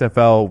preview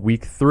XFL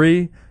Week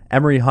 3.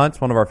 Emery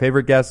Hunt's one of our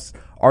favorite guests.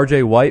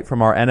 RJ White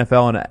from our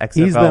NFL and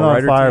XFL He's been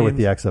on fire teams. with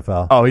the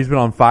XFL. Oh, he's been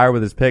on fire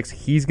with his picks.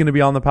 He's going to be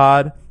on the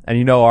pod. And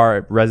you know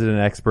our resident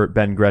expert,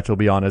 Ben Gretsch, will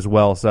be on as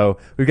well. So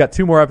we've got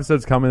 2 more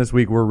episodes coming this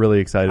week. We're really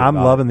excited I'm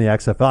about loving the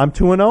XFL. I'm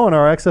 2-0 in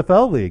our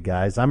XFL league,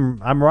 guys.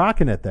 I'm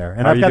rocking it there.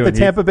 And How I've got you the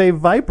doing, Tampa Bay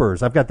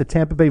Vipers. I've got the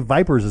Tampa Bay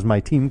Vipers as my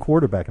team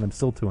quarterback, and I'm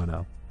still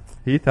 2-0.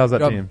 Heath, how's that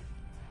team?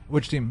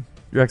 Which team?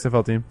 Your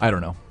XFL team? I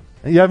don't know.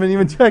 You haven't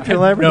even checked your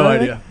leverage? No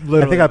idea.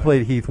 I think I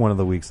played Heath one of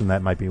the weeks, and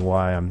that might be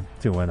why I'm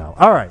 2-0.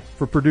 All right.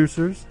 For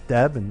producers,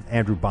 Deb and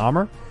Andrew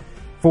Bomber.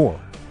 For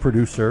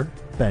producer,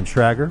 Ben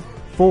Schrager.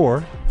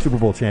 For Super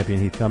Bowl champion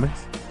Heath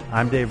Cummings.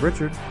 I'm Dave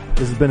Richard.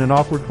 This has been an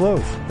awkward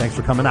close. Thanks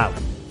for coming out.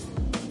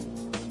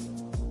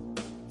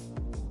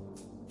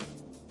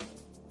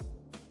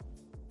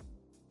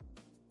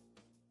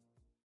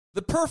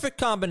 The perfect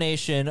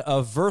combination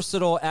of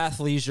versatile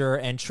athleisure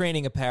and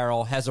training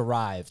apparel has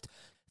arrived.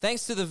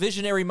 Thanks to the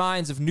visionary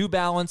minds of New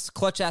Balance,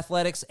 Clutch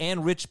Athletics,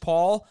 and Rich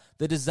Paul,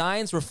 the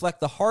designs reflect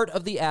the heart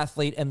of the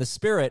athlete and the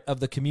spirit of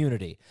the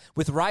community.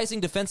 With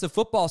rising defensive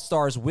football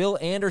stars Will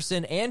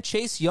Anderson and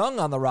Chase Young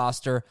on the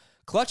roster,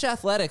 Clutch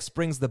Athletics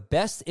brings the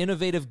best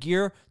innovative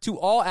gear to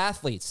all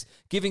athletes,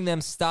 giving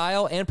them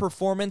style and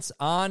performance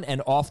on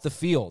and off the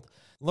field.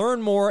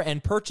 Learn more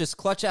and purchase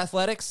Clutch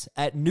Athletics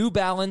at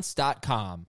newbalance.com.